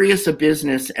serious a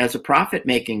business as a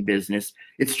profit-making business.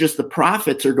 It's just the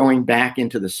profits are going back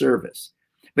into the service,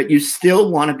 but you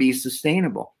still want to be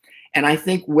sustainable. And I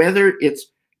think whether it's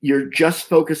you're just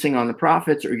focusing on the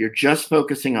profits or you're just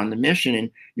focusing on the mission and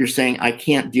you're saying, I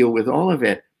can't deal with all of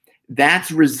it,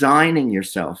 that's resigning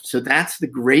yourself. So that's the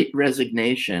great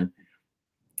resignation.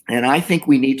 And I think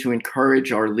we need to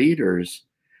encourage our leaders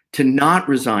to not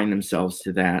resign themselves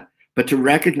to that, but to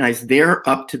recognize they're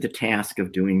up to the task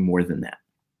of doing more than that.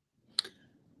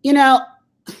 You know,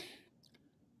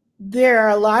 there are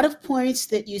a lot of points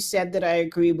that you said that I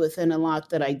agree with and a lot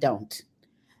that I don't.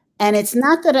 And it's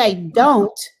not that I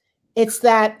don't, it's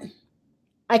that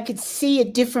I could see a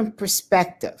different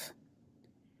perspective.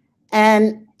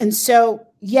 And so,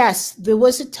 yes, there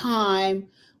was a time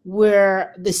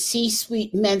where the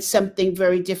C-suite meant something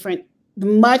very different,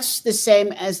 much the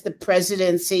same as the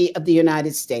presidency of the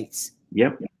United States.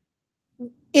 Yep.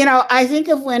 You know, I think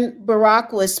of when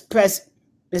Barack was Mr.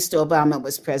 Obama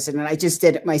was president. I just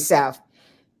did it myself.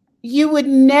 You would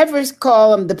never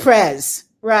call him the prez,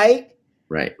 right?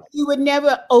 Right. You would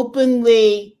never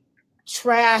openly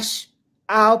trash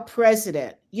our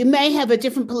president. You may have a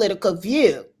different political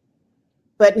view,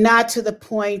 but not to the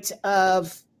point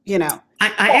of, you know.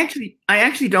 I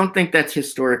actually don't think that's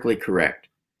historically correct.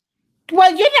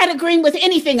 Well, you're not agreeing with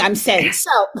anything I'm saying. So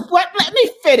let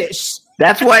me finish.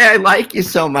 That's why I like you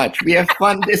so much. We have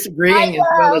fun disagreeing as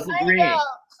well as agreeing.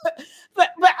 But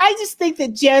I just think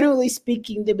that generally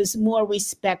speaking, there was more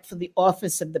respect for the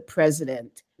office of the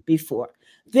president before.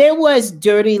 There was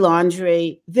dirty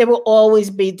laundry. There will always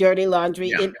be dirty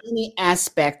laundry in any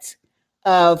aspect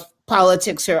of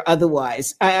politics or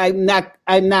otherwise. I'm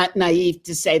not naive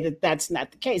to say that that's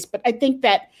not the case, but I think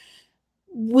that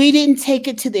we didn't take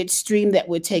it to the extreme that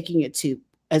we're taking it to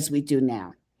as we do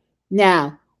now.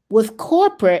 Now, with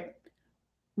corporate,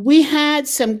 we had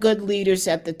some good leaders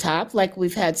at the top, like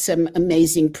we've had some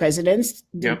amazing presidents.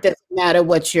 Yep. It doesn't matter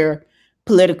what your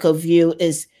political view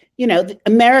is.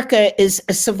 America is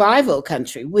a survival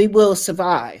country. We will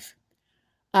survive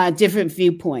different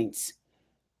viewpoints.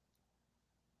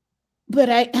 But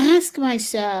I ask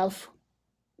myself,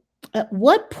 at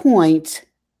what point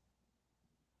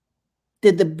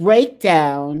did the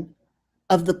breakdown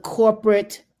of the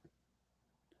corporate,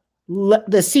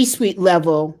 the C-suite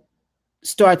level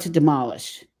start to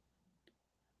demolish?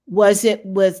 Was it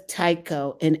with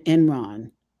Tyco and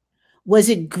Enron? Was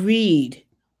it greed?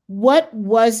 What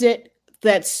was it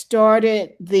that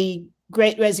started the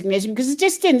Great Resignation? Because it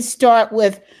just didn't start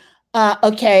with,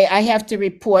 okay, I have to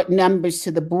report numbers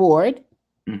to the board.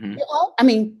 Mm-hmm. I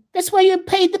mean, that's why you're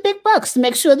paid the big bucks, to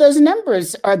make sure those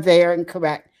numbers are there and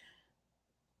correct.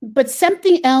 But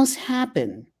something else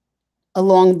happened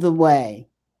along the way.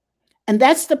 And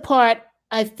that's the part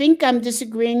I think I'm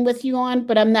disagreeing with you on,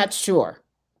 but I'm not sure.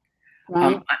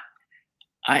 Right?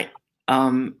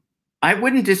 I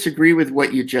wouldn't disagree with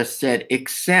what you just said,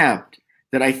 except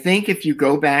that I think if you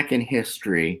go back in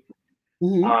history,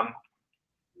 the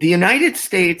United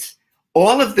States,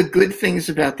 all of the good things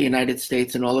about the United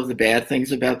States and all of the bad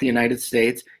things about the United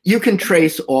States, you can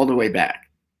trace all the way back.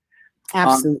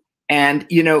 Absolutely. And,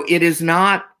 it is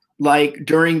not like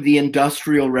during the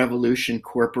Industrial Revolution,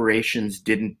 corporations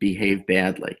didn't behave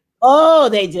badly. Oh,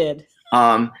 they did.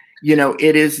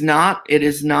 It is not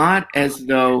as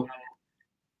though,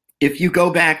 if you go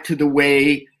back to the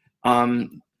way,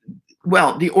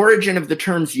 the origin of the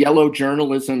terms yellow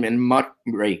journalism and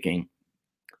muckraking,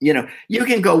 you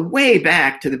can go way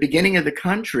back to the beginning of the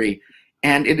country,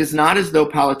 and it is not as though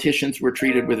politicians were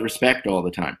treated with respect all the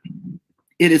time.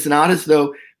 It is not as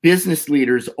though business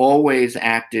leaders always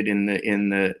acted in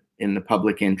the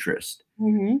public interest.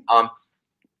 Mm-hmm.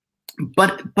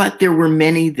 But there were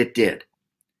many that did,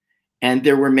 and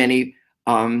there were many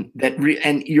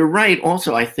and you're right.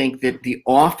 Also, I think that the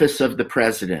office of the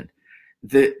president,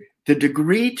 the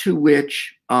degree to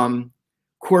which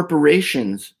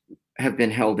corporations have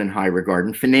been held in high regard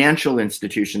and financial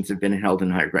institutions have been held in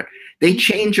high regard, they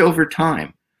change over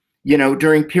time.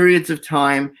 During periods of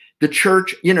time, the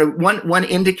church, one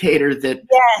indicator that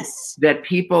that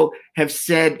people have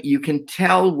said you can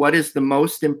tell what is the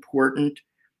most important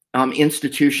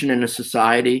institution in a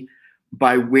society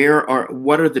by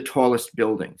what are the tallest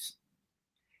buildings.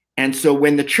 And so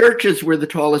when the churches were the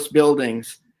tallest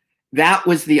buildings, that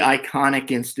was the iconic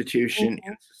institution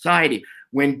in society.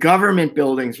 When government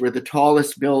buildings were the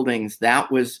tallest buildings,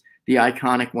 that was the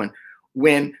iconic one.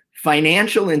 When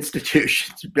financial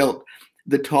institutions built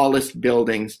the tallest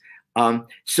buildings.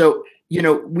 So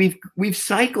we've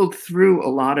cycled through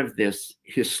a lot of this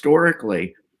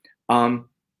historically,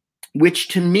 which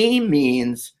to me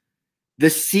means the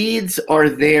seeds are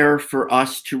there for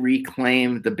us to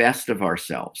reclaim the best of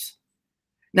ourselves.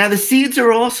 Now, the seeds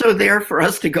are also there for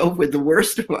us to go with the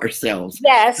worst of ourselves.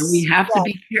 Yes. And we have to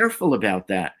be careful about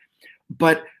that.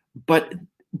 But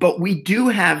we do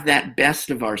have that best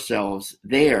of ourselves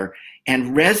there.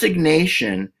 And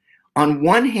resignation, on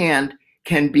one hand,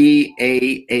 can be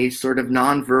a sort of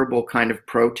nonverbal kind of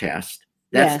protest.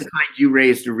 That's the kind you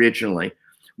raised originally,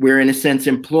 where in a sense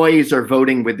employees are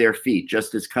voting with their feet,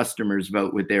 just as customers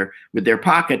vote with their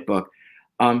pocketbook.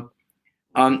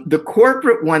 The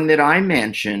corporate one that I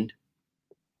mentioned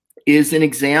is an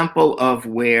example of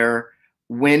where,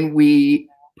 when we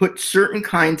put certain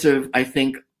kinds of, I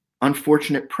think,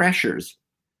 unfortunate pressures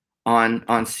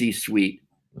on C-suite,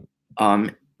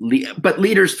 but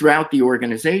leaders throughout the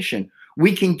organization,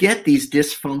 we can get these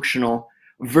dysfunctional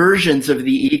versions of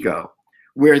the ego,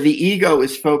 where the ego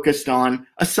is focused on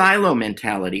a silo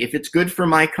mentality. If it's good for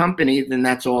my company, then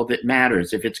that's all that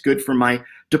matters. If it's good for my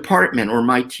department or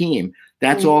my team,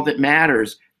 that's all that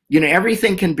matters.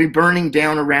 Everything can be burning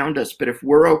down around us, but if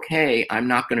we're okay, I'm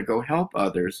not going to go help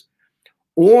others.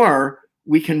 Or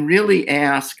we can really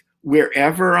ask,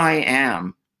 wherever I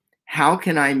am, how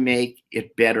can I make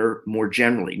it better more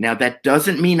generally? Now, that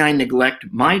doesn't mean I neglect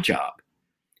my job.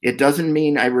 It doesn't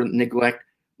mean I neglect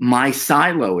my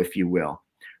silo, if you will.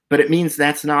 But it means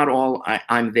that's not all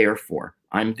I'm there for.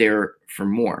 I'm there for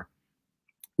more.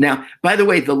 Now, by the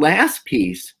way, the last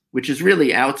piece, which is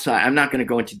really outside, I'm not going to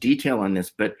go into detail on this,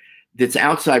 but that's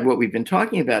outside what we've been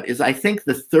talking about, is I think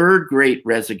the third great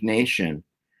resignation,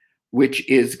 which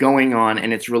is going on,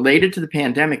 and it's related to the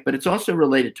pandemic, but it's also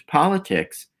related to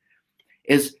politics,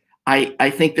 is I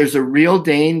think there's a real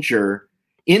danger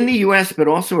in the US, but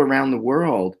also around the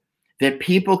world, that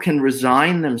people can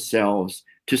resign themselves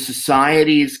to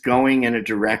societies going in a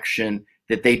direction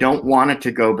that they don't want it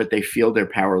to go, but they feel they're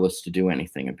powerless to do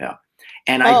anything about.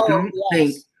 And I don't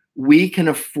think we can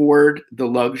afford the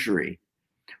luxury,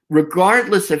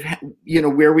 regardless of,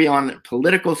 where we are on the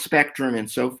political spectrum and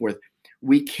so forth.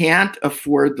 We can't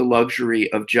afford the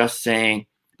luxury of just saying,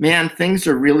 man, things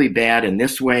are really bad in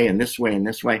this way and this way and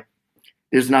this way.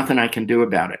 There's nothing I can do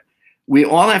about it. We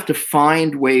all have to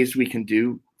find ways we can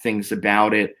do things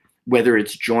about it, whether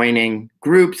it's joining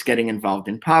groups, getting involved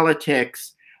in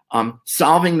politics,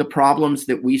 solving the problems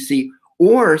that we see,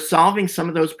 or solving some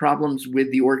of those problems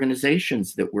with the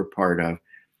organizations that we're part of.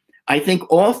 I think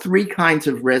all three kinds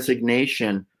of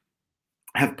resignation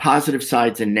have positive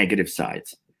sides and negative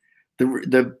sides.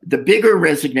 The bigger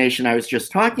resignation I was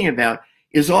just talking about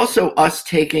is also us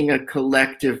taking a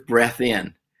collective breath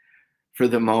in for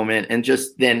the moment and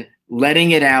just then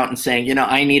letting it out and saying,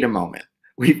 I need a moment.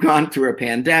 We've gone through a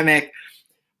pandemic.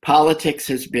 Politics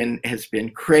has been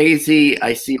crazy.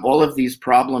 I see all of these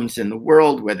problems in the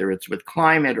world, whether it's with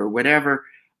climate or whatever.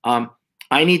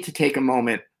 I need to take a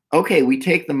moment. Okay, we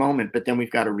take the moment, but then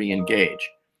we've got to re-engage.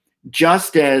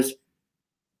 Just as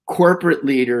corporate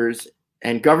leaders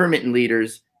and government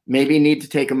leaders maybe need to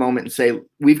take a moment and say,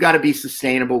 we've got to be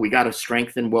sustainable. We got to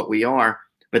strengthen what we are,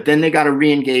 but then they got to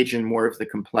re-engage in more of the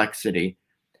complexity.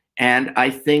 And I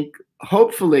think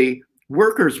hopefully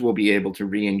workers will be able to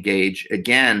re-engage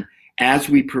again as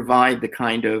we provide the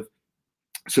kind of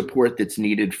support that's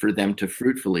needed for them to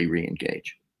fruitfully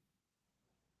re-engage.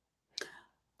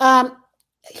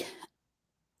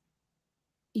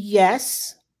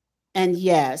 Yes, and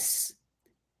yes.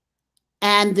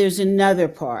 And there's another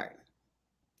part.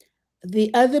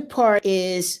 The other part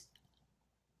is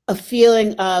a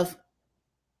feeling of,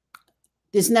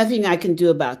 there's nothing I can do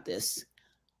about this.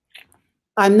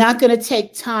 I'm not going to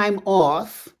take time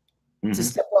off to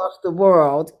step off the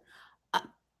world.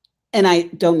 And I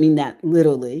don't mean that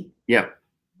literally. Yeah.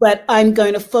 But I'm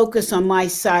going to focus on my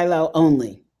silo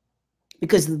only,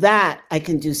 because that I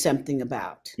can do something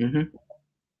about. Mm-hmm.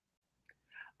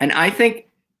 And I think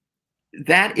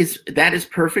that is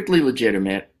perfectly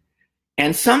legitimate.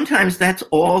 And sometimes that's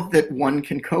all that one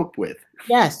can cope with.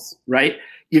 Yes. Right?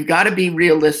 You've got to be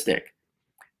realistic.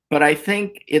 But I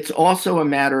think it's also a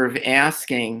matter of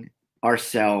asking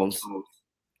ourselves,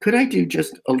 could I do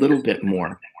just a little bit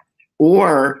more?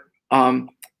 Or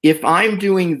if I'm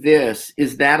doing this,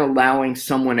 is that allowing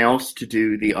someone else to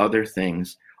do the other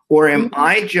things? Or am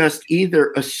I just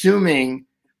either assuming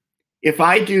if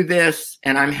I do this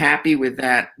and I'm happy with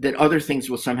that, that other things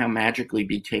will somehow magically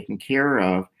be taken care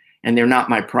of and they're not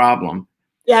my problem?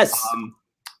 Yes.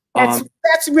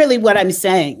 That's really what I'm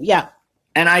saying. Yeah.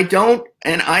 And I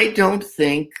don't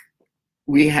think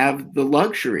we have the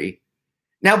luxury.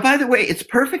 Now, by the way, it's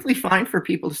perfectly fine for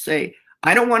people to say,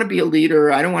 I don't want to be a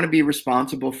leader. I don't want to be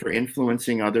responsible for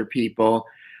influencing other people.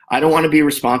 I don't want to be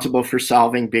responsible for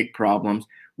solving big problems.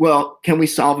 Well, can we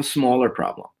solve a smaller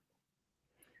problem?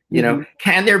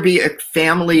 Can there be a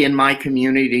family in my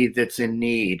community that's in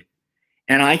need?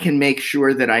 And I can make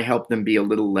sure that I help them be a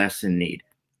little less in need.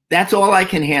 That's all I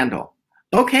can handle.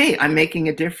 Okay, I'm making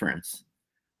a difference.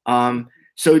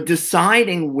 So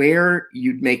deciding where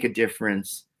you'd make a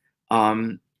difference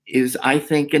is, I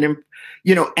think, am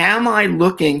I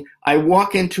looking, I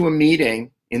walk into a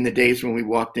meeting in the days when we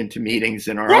walked into meetings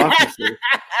in our offices,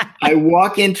 I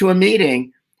walk into a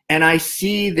meeting and I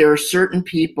see there are certain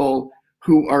people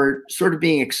who are sort of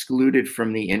being excluded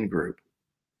from the in-group.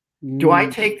 Do I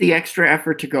take the extra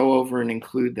effort to go over and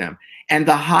include them? And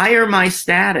the higher my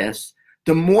status,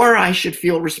 the more I should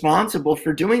feel responsible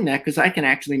for doing that, because I can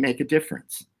actually make a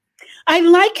difference. I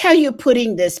like how you're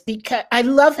putting this, because I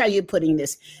love how you're putting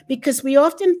this, because we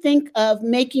often think of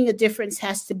making a difference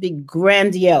has to be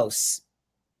grandiose.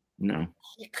 No.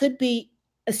 It could be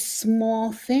a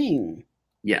small thing.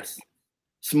 Yes.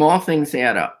 Small things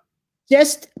add up.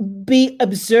 Just be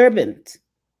observant.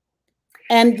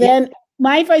 And then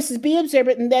my advice is be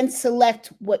observant and then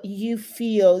select what you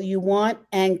feel you want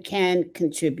and can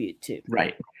contribute to.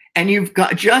 Right. And you've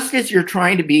got, just as you're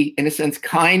trying to be, in a sense,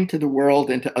 kind to the world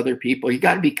and to other people, you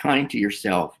got to be kind to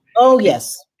yourself. Oh,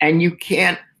 yes. And you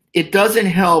can't, it doesn't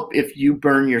help if you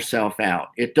burn yourself out.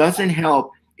 It doesn't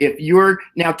help if you're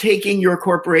now taking your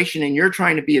corporation and you're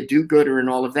trying to be a do-gooder and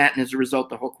all of that, and as a result,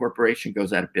 the whole corporation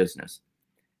goes out of business.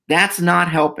 That's not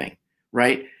helping,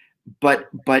 right? But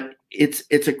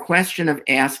it's a question of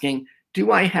asking,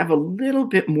 do I have a little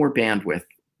bit more bandwidth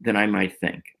than I might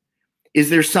think? Is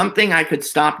there something I could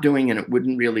stop doing and it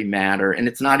wouldn't really matter? And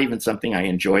it's not even something I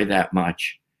enjoy that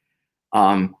much.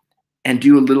 And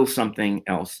do a little something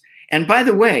else. And by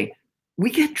the way,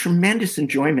 we get tremendous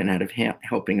enjoyment out of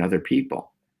helping other people.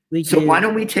 So why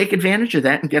don't we take advantage of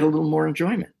that and get a little more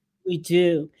enjoyment? We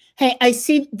do. Hey, I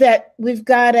see that we've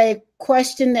got a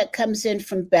question that comes in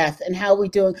from Beth. And how are we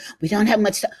doing? We don't have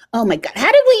much time. Oh my God.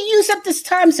 How did we use up this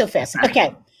time so fast?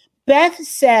 Okay. Beth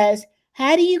says,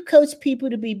 how do you coach people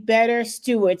to be better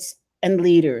stewards and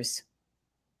leaders?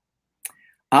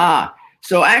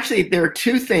 So actually there are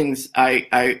two things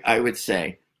I would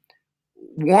say.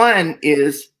 One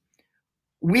is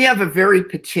we have a very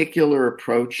particular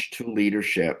approach to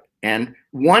leadership. And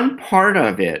one part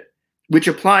of it, which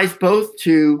applies both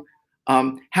to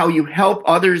how you help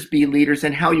others be leaders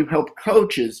and how you help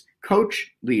coaches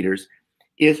coach leaders,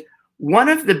 is one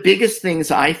of the biggest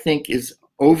things I think is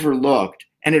overlooked,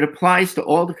 and it applies to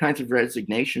all the kinds of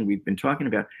resignation we've been talking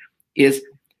about, is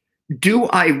do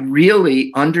I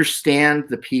really understand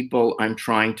the people I'm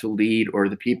trying to lead or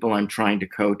the people I'm trying to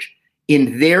coach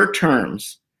in their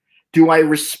terms? Do I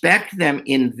respect them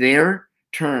in their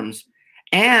terms?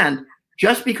 And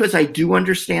just because I do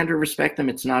understand or respect them,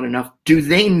 it's not enough. Do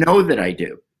they know that I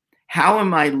do? How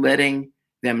am I letting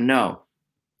them know?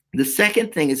 The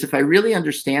second thing is, if I really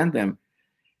understand them,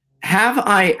 have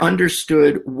I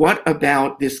understood what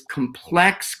about this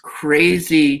complex,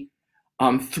 crazy,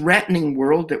 threatening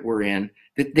world that we're in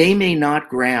that they may not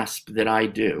grasp that I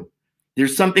do?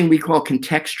 There's something we call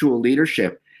contextual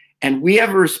leadership. And we have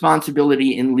a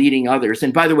responsibility in leading others.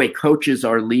 And by the way, coaches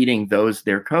are leading those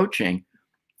they're coaching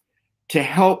to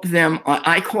help them.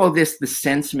 I call this the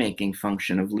sense-making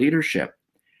function of leadership.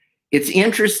 It's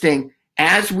interesting,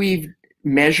 as we've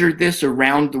measured this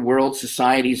around the world,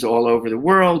 societies all over the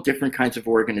world, different kinds of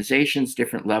organizations,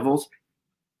 different levels,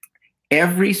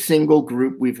 every single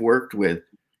group we've worked with,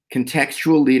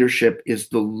 contextual leadership is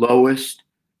the lowest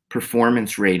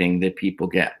performance rating that people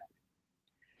get.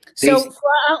 So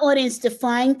for our audience,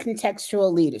 define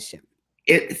contextual leadership.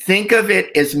 Think of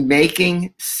it as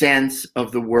making sense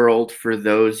of the world for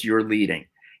those you're leading,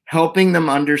 helping them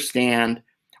understand,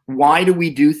 why do we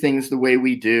do things the way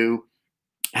we do?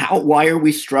 Why are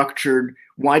we structured?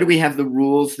 Why do we have the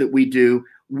rules that we do?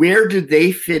 Where do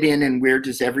they fit in and where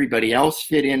does everybody else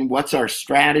fit in? What's our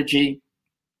strategy?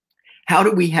 How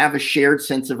do we have a shared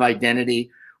sense of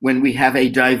identity when we have a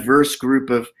diverse group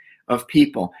of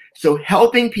people? So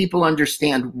helping people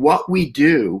understand what we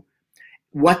do,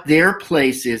 what their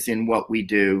place is in what we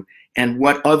do, and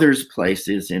what others' place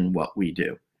is in what we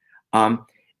do.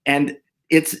 And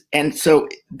so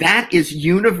that is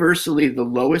universally the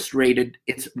lowest rated.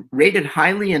 It's rated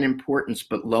highly in importance,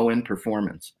 but low in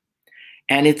performance.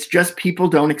 And it's just people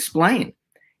don't explain.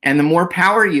 And the more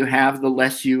power you have, the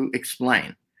less you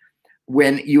explain,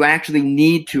 when you actually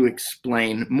need to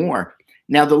explain more.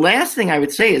 Now, the last thing I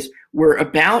would say is we're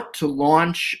about to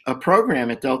launch a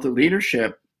program at Delta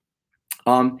Leadership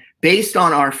based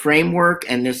on our framework.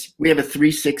 And we have a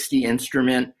 360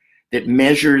 instrument that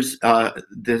measures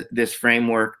this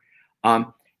framework.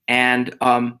 And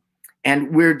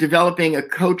we're developing a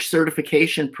coach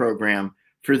certification program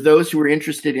for those who are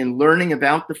interested in learning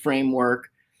about the framework.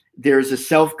 There's a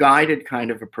self-guided kind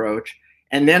of approach.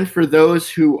 And then for those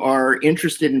who are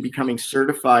interested in becoming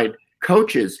certified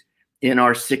coaches in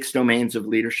our 6 domains of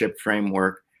leadership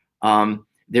framework,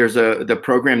 there's the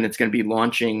program that's going to be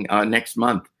launching next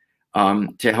month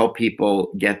to help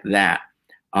people get that.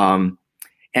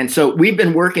 And so we've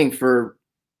been working for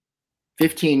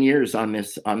 15 years on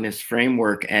this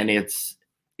framework, and it's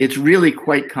really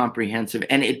quite comprehensive.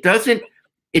 And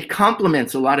it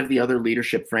complements a lot of the other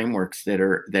leadership frameworks that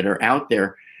are out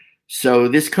there. So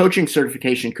this coaching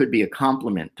certification could be a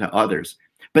complement to others.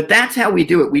 But that's how we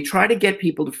do it. We try to get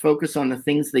people to focus on the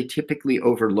things they typically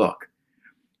overlook.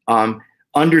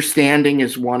 Understanding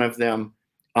is one of them.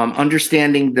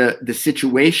 Understanding the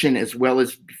situation as well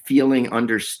as feeling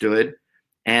understood.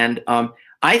 And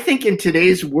I think in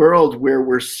today's world where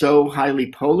we're so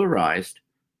highly polarized,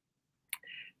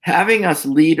 having us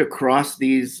lead across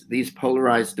these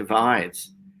polarized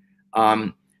divides,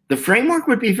 the framework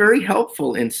would be very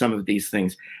helpful in some of these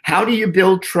things. How do you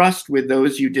build trust with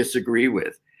those you disagree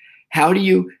with? How do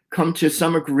you come to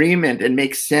some agreement and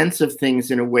make sense of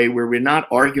things in a way where we're not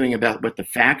arguing about what the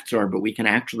facts are, but we can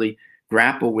actually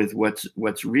grapple with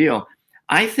what's real?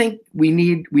 I think we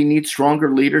need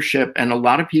stronger leadership, and a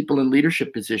lot of people in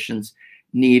leadership positions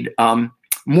need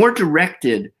more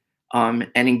directed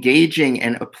and engaging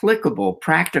and applicable,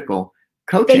 practical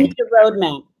coaching. They need a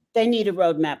roadmap. They need a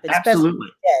roadmap. Absolutely.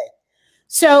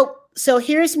 So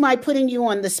here's my putting you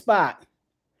on the spot.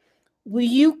 Will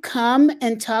you come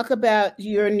and talk about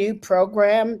your new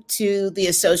program to the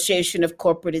Association of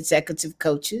Corporate Executive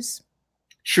Coaches?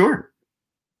 Sure.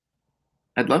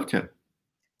 I'd love to.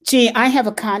 Gee, I have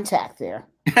a contact there.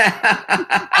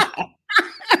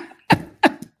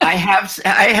 I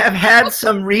have had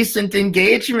some recent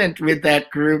engagement with that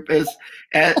group as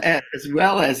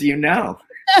well, as you know.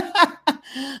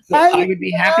 So I would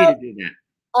be happy to do that.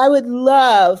 I would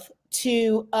love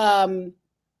to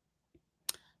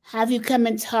have you come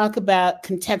and talk about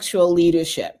contextual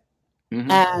leadership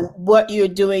and what you're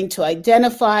doing to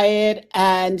identify it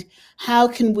and how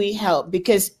can we help?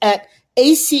 Because at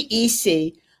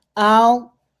ACEC,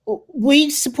 we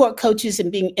support coaches in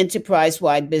being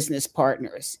enterprise-wide business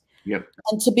partners. Yep.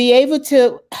 And to be able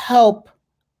to help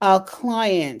our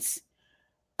clients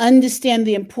understand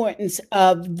the importance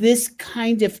of this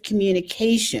kind of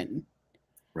communication,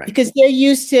 right? Because they're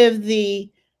used to the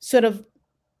sort of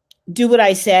do what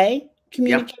I say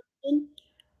communication,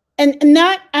 and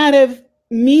not out of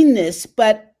meanness,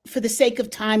 but for the sake of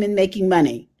time and making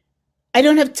money. I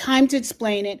don't have time to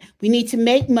explain it. We need to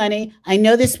make money. I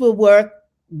know this will work.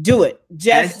 Do it.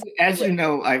 As you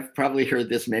know, I've probably heard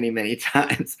this many, many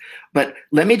times, but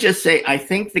let me just say, I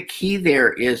think the key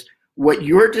there is what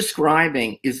you're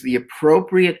describing is the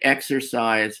appropriate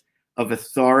exercise of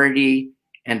authority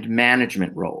and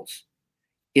management roles.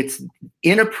 It's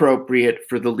inappropriate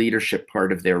for the leadership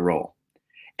part of their role.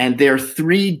 And there are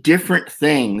three different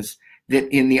things that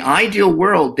in the ideal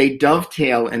world, they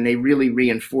dovetail and they really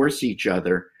reinforce each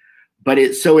other. But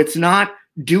it's not,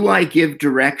 do I give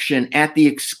direction at the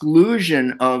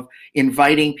exclusion of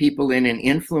inviting people in and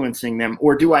influencing them,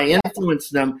 or do I influence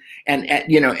them? And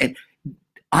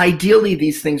ideally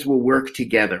these things will work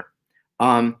together.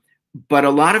 But a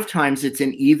lot of times it's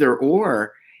an either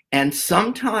or. And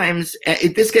sometimes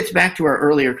this gets back to our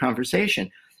earlier conversation.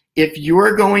 If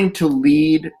you're going to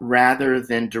lead rather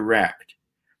than direct,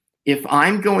 if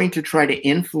I'm going to try to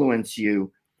influence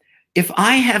you, if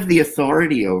I have the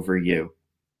authority over you,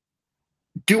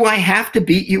 do I have to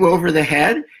beat you over the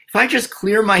head? If I just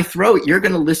clear my throat, you're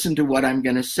going to listen to what I'm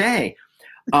going to say.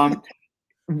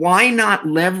 Why not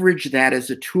leverage that as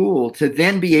a tool to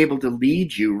then be able to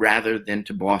lead you rather than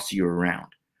to boss you around?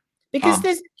 Because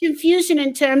there's confusion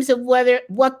in terms of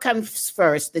what comes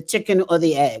first, the chicken or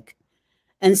the egg.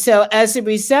 And so as a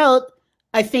result,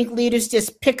 I think leaders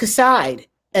just pick a side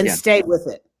and stay with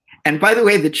it. And by the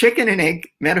way, the chicken and egg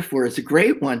metaphor is a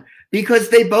great one because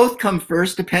they both come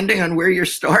first depending on where you're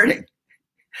starting.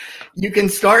 You can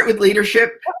start with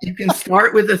leadership. You can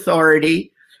start with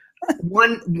authority.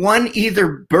 One either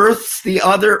births the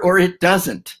other or it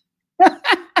doesn't.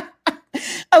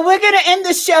 We're going to end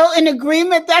the show in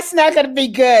agreement. That's not going to be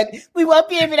good. We won't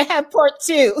be able to have part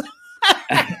 2.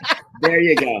 There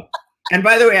you go. And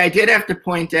by the way, I did have to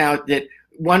point out that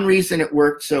one reason it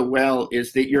worked so well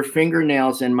is that your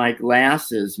fingernails and my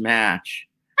glasses match.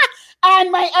 And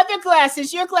my other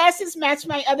glasses. Your glasses match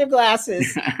my other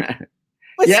glasses.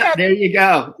 Yeah, there you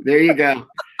go. There you go.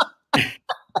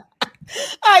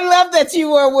 I love that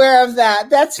you were aware of that.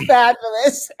 That's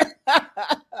fabulous.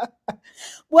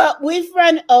 Well, we've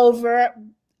run over.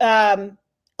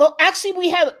 Actually,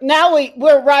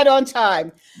 we're right on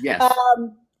time. Yes.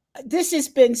 This has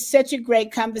been such a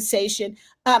great conversation.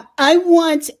 I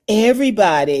want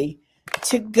everybody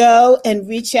to go and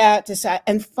reach out to Cy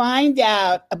and find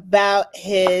out about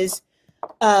his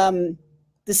the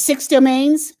 6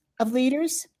 domains of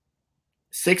leaders.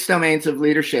 6 domains of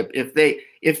leadership. If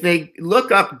they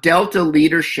look up Delta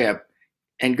Leadership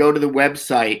and go to the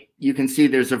website, you can see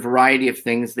there's a variety of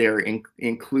things there,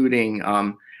 including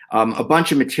a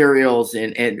bunch of materials.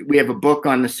 And we have a book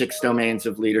on the 6 domains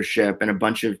of leadership and a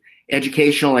bunch of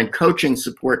educational and coaching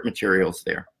support materials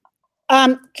there.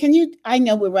 I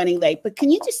know we're running late, but can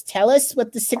you just tell us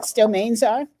what the 6 domains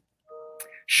are?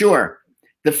 Sure.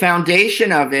 The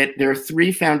foundation of it, there are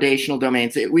 3 foundational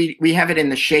domains. We have it in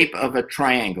the shape of a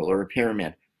triangle or a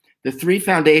pyramid. The 3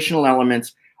 foundational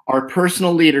elements are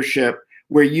personal leadership,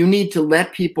 where you need to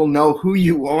let people know who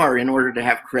you are in order to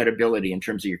have credibility in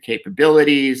terms of your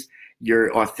capabilities,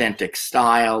 your authentic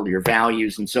style, your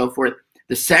values, and so forth.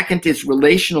 The second is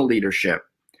relational leadership.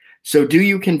 So do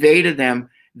you convey to them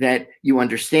that you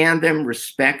understand them,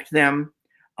 respect them,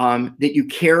 that you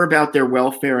care about their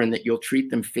welfare, and that you'll treat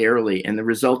them fairly? And the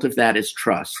result of that is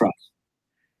trust.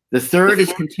 The third is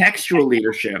contextual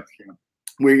leadership,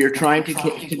 where you're trying to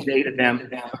convey to them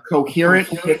a coherent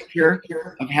picture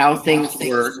of how things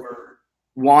work,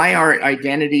 why our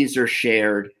identities are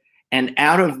shared, and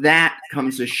out of that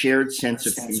comes a shared sense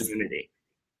of community.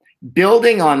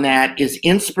 Building on that is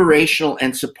inspirational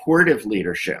and supportive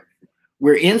leadership,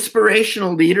 where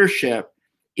inspirational leadership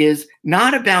is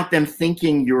not about them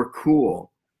thinking you're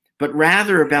cool, but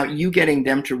rather about you getting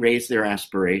them to raise their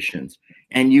aspirations.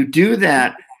 And you do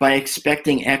that by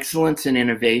expecting excellence and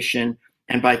innovation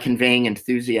and by conveying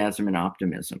enthusiasm and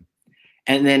optimism.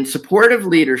 And then supportive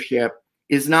leadership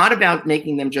is not about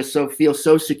making them just feel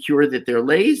so secure that they're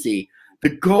lazy.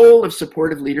 The goal of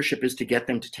supportive leadership is to get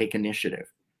them to take initiative.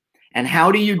 And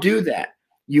how do you do that?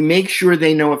 You make sure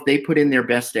they know if they put in their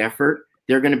best effort,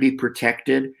 they're going to be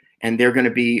protected and they're going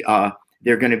to be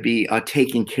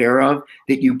taken care of,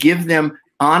 that you give them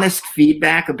honest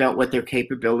feedback about what their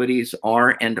capabilities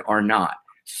are and are not,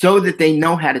 so that they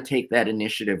know how to take that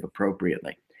initiative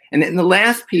appropriately. And then the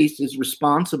last piece is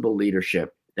responsible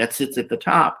leadership. That sits at the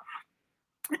top.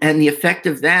 And the effect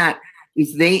of that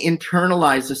is they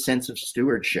internalize a sense of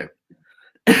stewardship.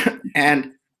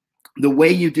 And the way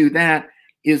you do that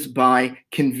is by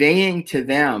conveying to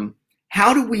them,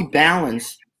 how do we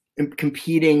balance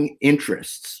competing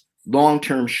interests,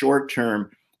 long-term, short-term,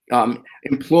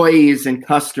 employees and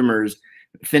customers?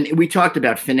 We talked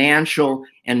about financial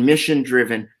and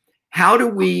mission-driven. How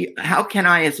can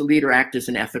I as a leader act as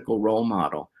an ethical role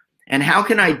model? And how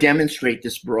can I demonstrate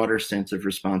this broader sense of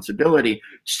responsibility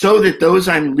so that those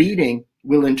I'm leading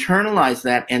will internalize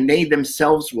that and they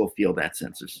themselves will feel that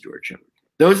sense of stewardship?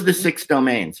 Those are the 6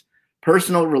 domains: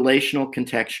 personal, relational,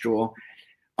 contextual,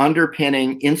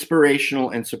 underpinning,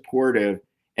 inspirational, and supportive.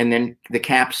 And then the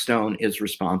capstone is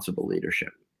responsible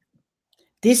leadership.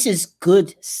 This is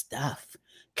good stuff.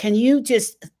 Can you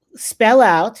just spell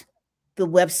out the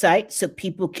website so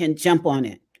people can jump on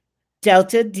it?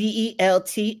 Delta,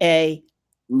 DELTA.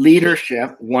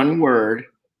 Leadership, one word,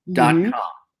 .com.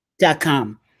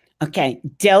 .com. Okay,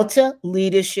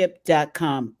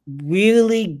 deltaleadership.com.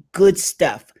 Really good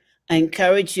stuff. I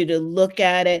encourage you to look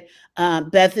at it.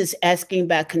 Beth is asking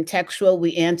about contextual.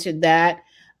 We answered that.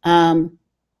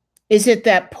 Is it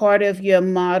that part of your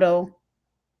model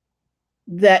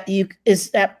that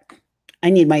I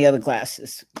need my other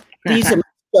glasses. These are my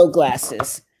show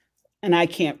glasses, and I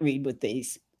can't read with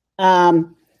these.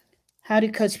 How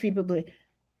do coach people believe?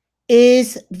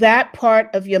 Is that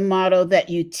part of your model that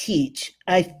you teach?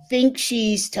 I think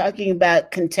she's talking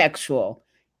about contextual.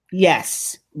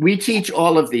 Yes. We teach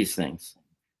all of these things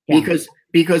because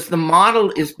the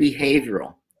model is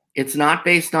behavioral. It's not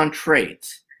based on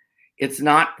traits. It's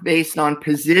not based on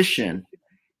position.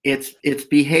 It's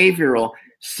behavioral.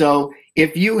 So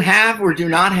if you have or do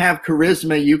not have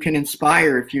charisma, you can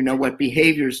inspire if you know what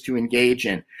behaviors to engage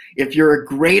in. If you're a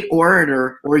great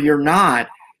orator or you're not,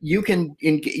 you can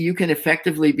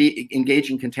effectively be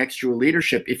engaging contextual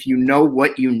leadership if you know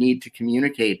what you need to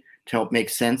communicate to help make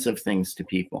sense of things to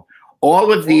people.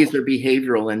 All of these are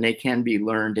behavioral and they can be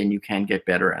learned and you can get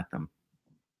better at them.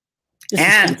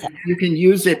 And you can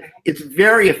use it. It's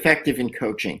very effective in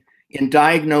coaching, in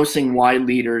diagnosing why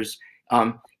leaders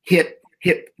hit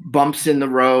bumps in the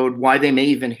road, why they may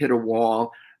even hit a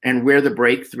wall, and where the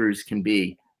breakthroughs can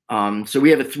be. So we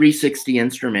have a 360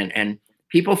 instrument, and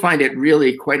people find it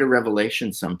really quite a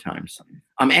revelation sometimes.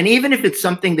 And even if it's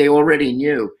something they already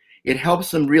knew, it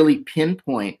helps them really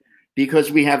pinpoint,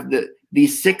 because we have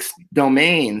these 6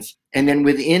 domains, and then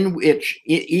within which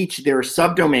each there are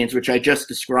subdomains, which I just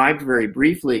described very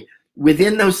briefly.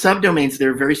 Within those subdomains,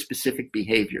 there are very specific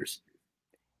behaviors.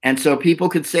 And so people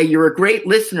could say, you're a great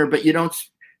listener, but you don't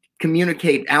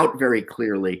communicate out very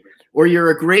clearly. Or you're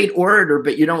a great orator,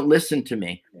 but you don't listen to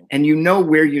me. And you know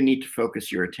where you need to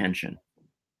focus your attention.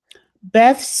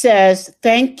 Beth says,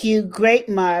 thank you. Great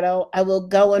model. I will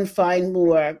go and find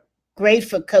more. Great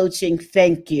for coaching.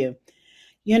 Thank you.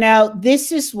 You know,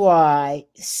 this is why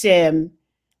Sim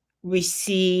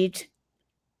received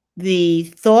the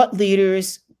Thought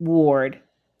Leaders Award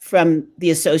from the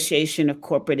Association of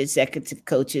Corporate Executive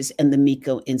Coaches and the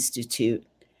Miko Institute.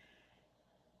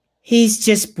 He's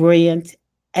just brilliant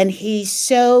and he's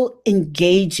so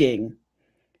engaging.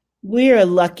 We are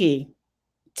lucky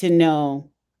to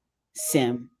know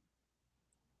Sim.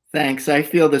 Thanks. I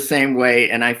feel the same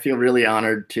way, and I feel really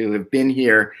honored to have been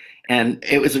here. And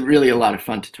it was really a lot of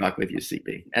fun to talk with you,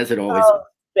 CB, as it always is.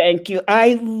 Thank you.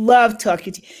 I love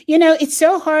talking to you. You know, it's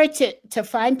so hard to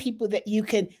find people that you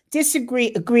can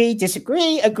disagree, agree,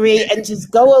 and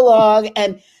just go along.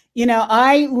 And, you know,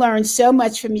 I learned so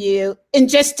much from you in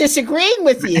just disagreeing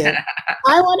with you.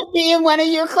 I want to be in one of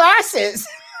your classes.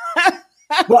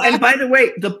 Well, and by the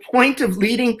way, the point of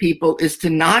leading people is to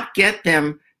not get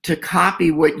them to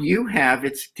copy what you have.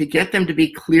 It's to get them to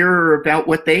be clearer about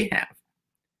what they have.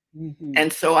 Mm-hmm.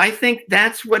 And so I think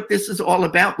that's what this is all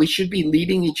about. We should be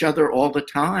leading each other all the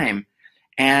time.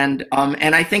 And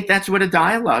I think that's what a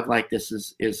dialogue like this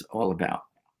is all about.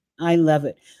 I love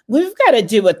it. We've got to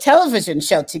do a television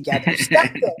show together.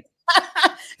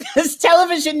 Because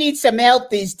television needs some help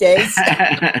these days.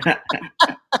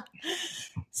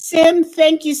 Sim,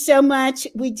 thank you so much.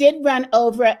 We did run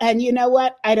over, and you know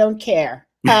what? I don't care.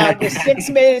 We're 6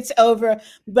 minutes over,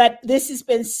 but this has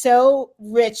been so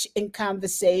rich in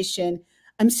conversation.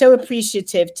 I'm so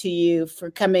appreciative to you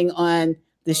for coming on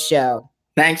the show.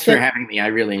 Thanks for having me. I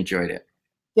really enjoyed it.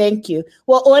 Thank you.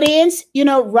 Well, audience,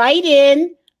 write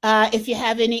in if you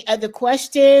have any other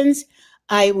questions.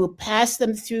 I will pass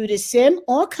them through to Sim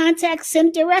or contact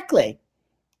Sim directly.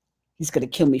 He's going to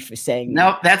kill me for saying that.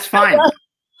 No, that's fine.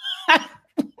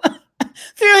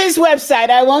 Through his website.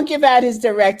 I won't give out his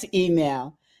direct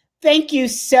email. Thank you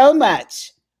so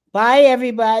much. Bye,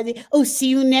 everybody. Oh, see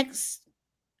you on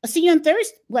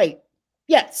Thursday. Wait.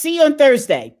 Yeah, see you on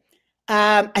Thursday.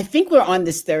 I think we're on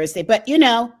this Thursday, but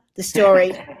the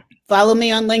story. Follow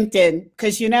me on LinkedIn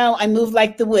because, I move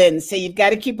like the wind. So you've got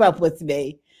to keep up with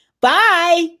me.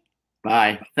 Bye.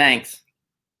 Bye. Thanks.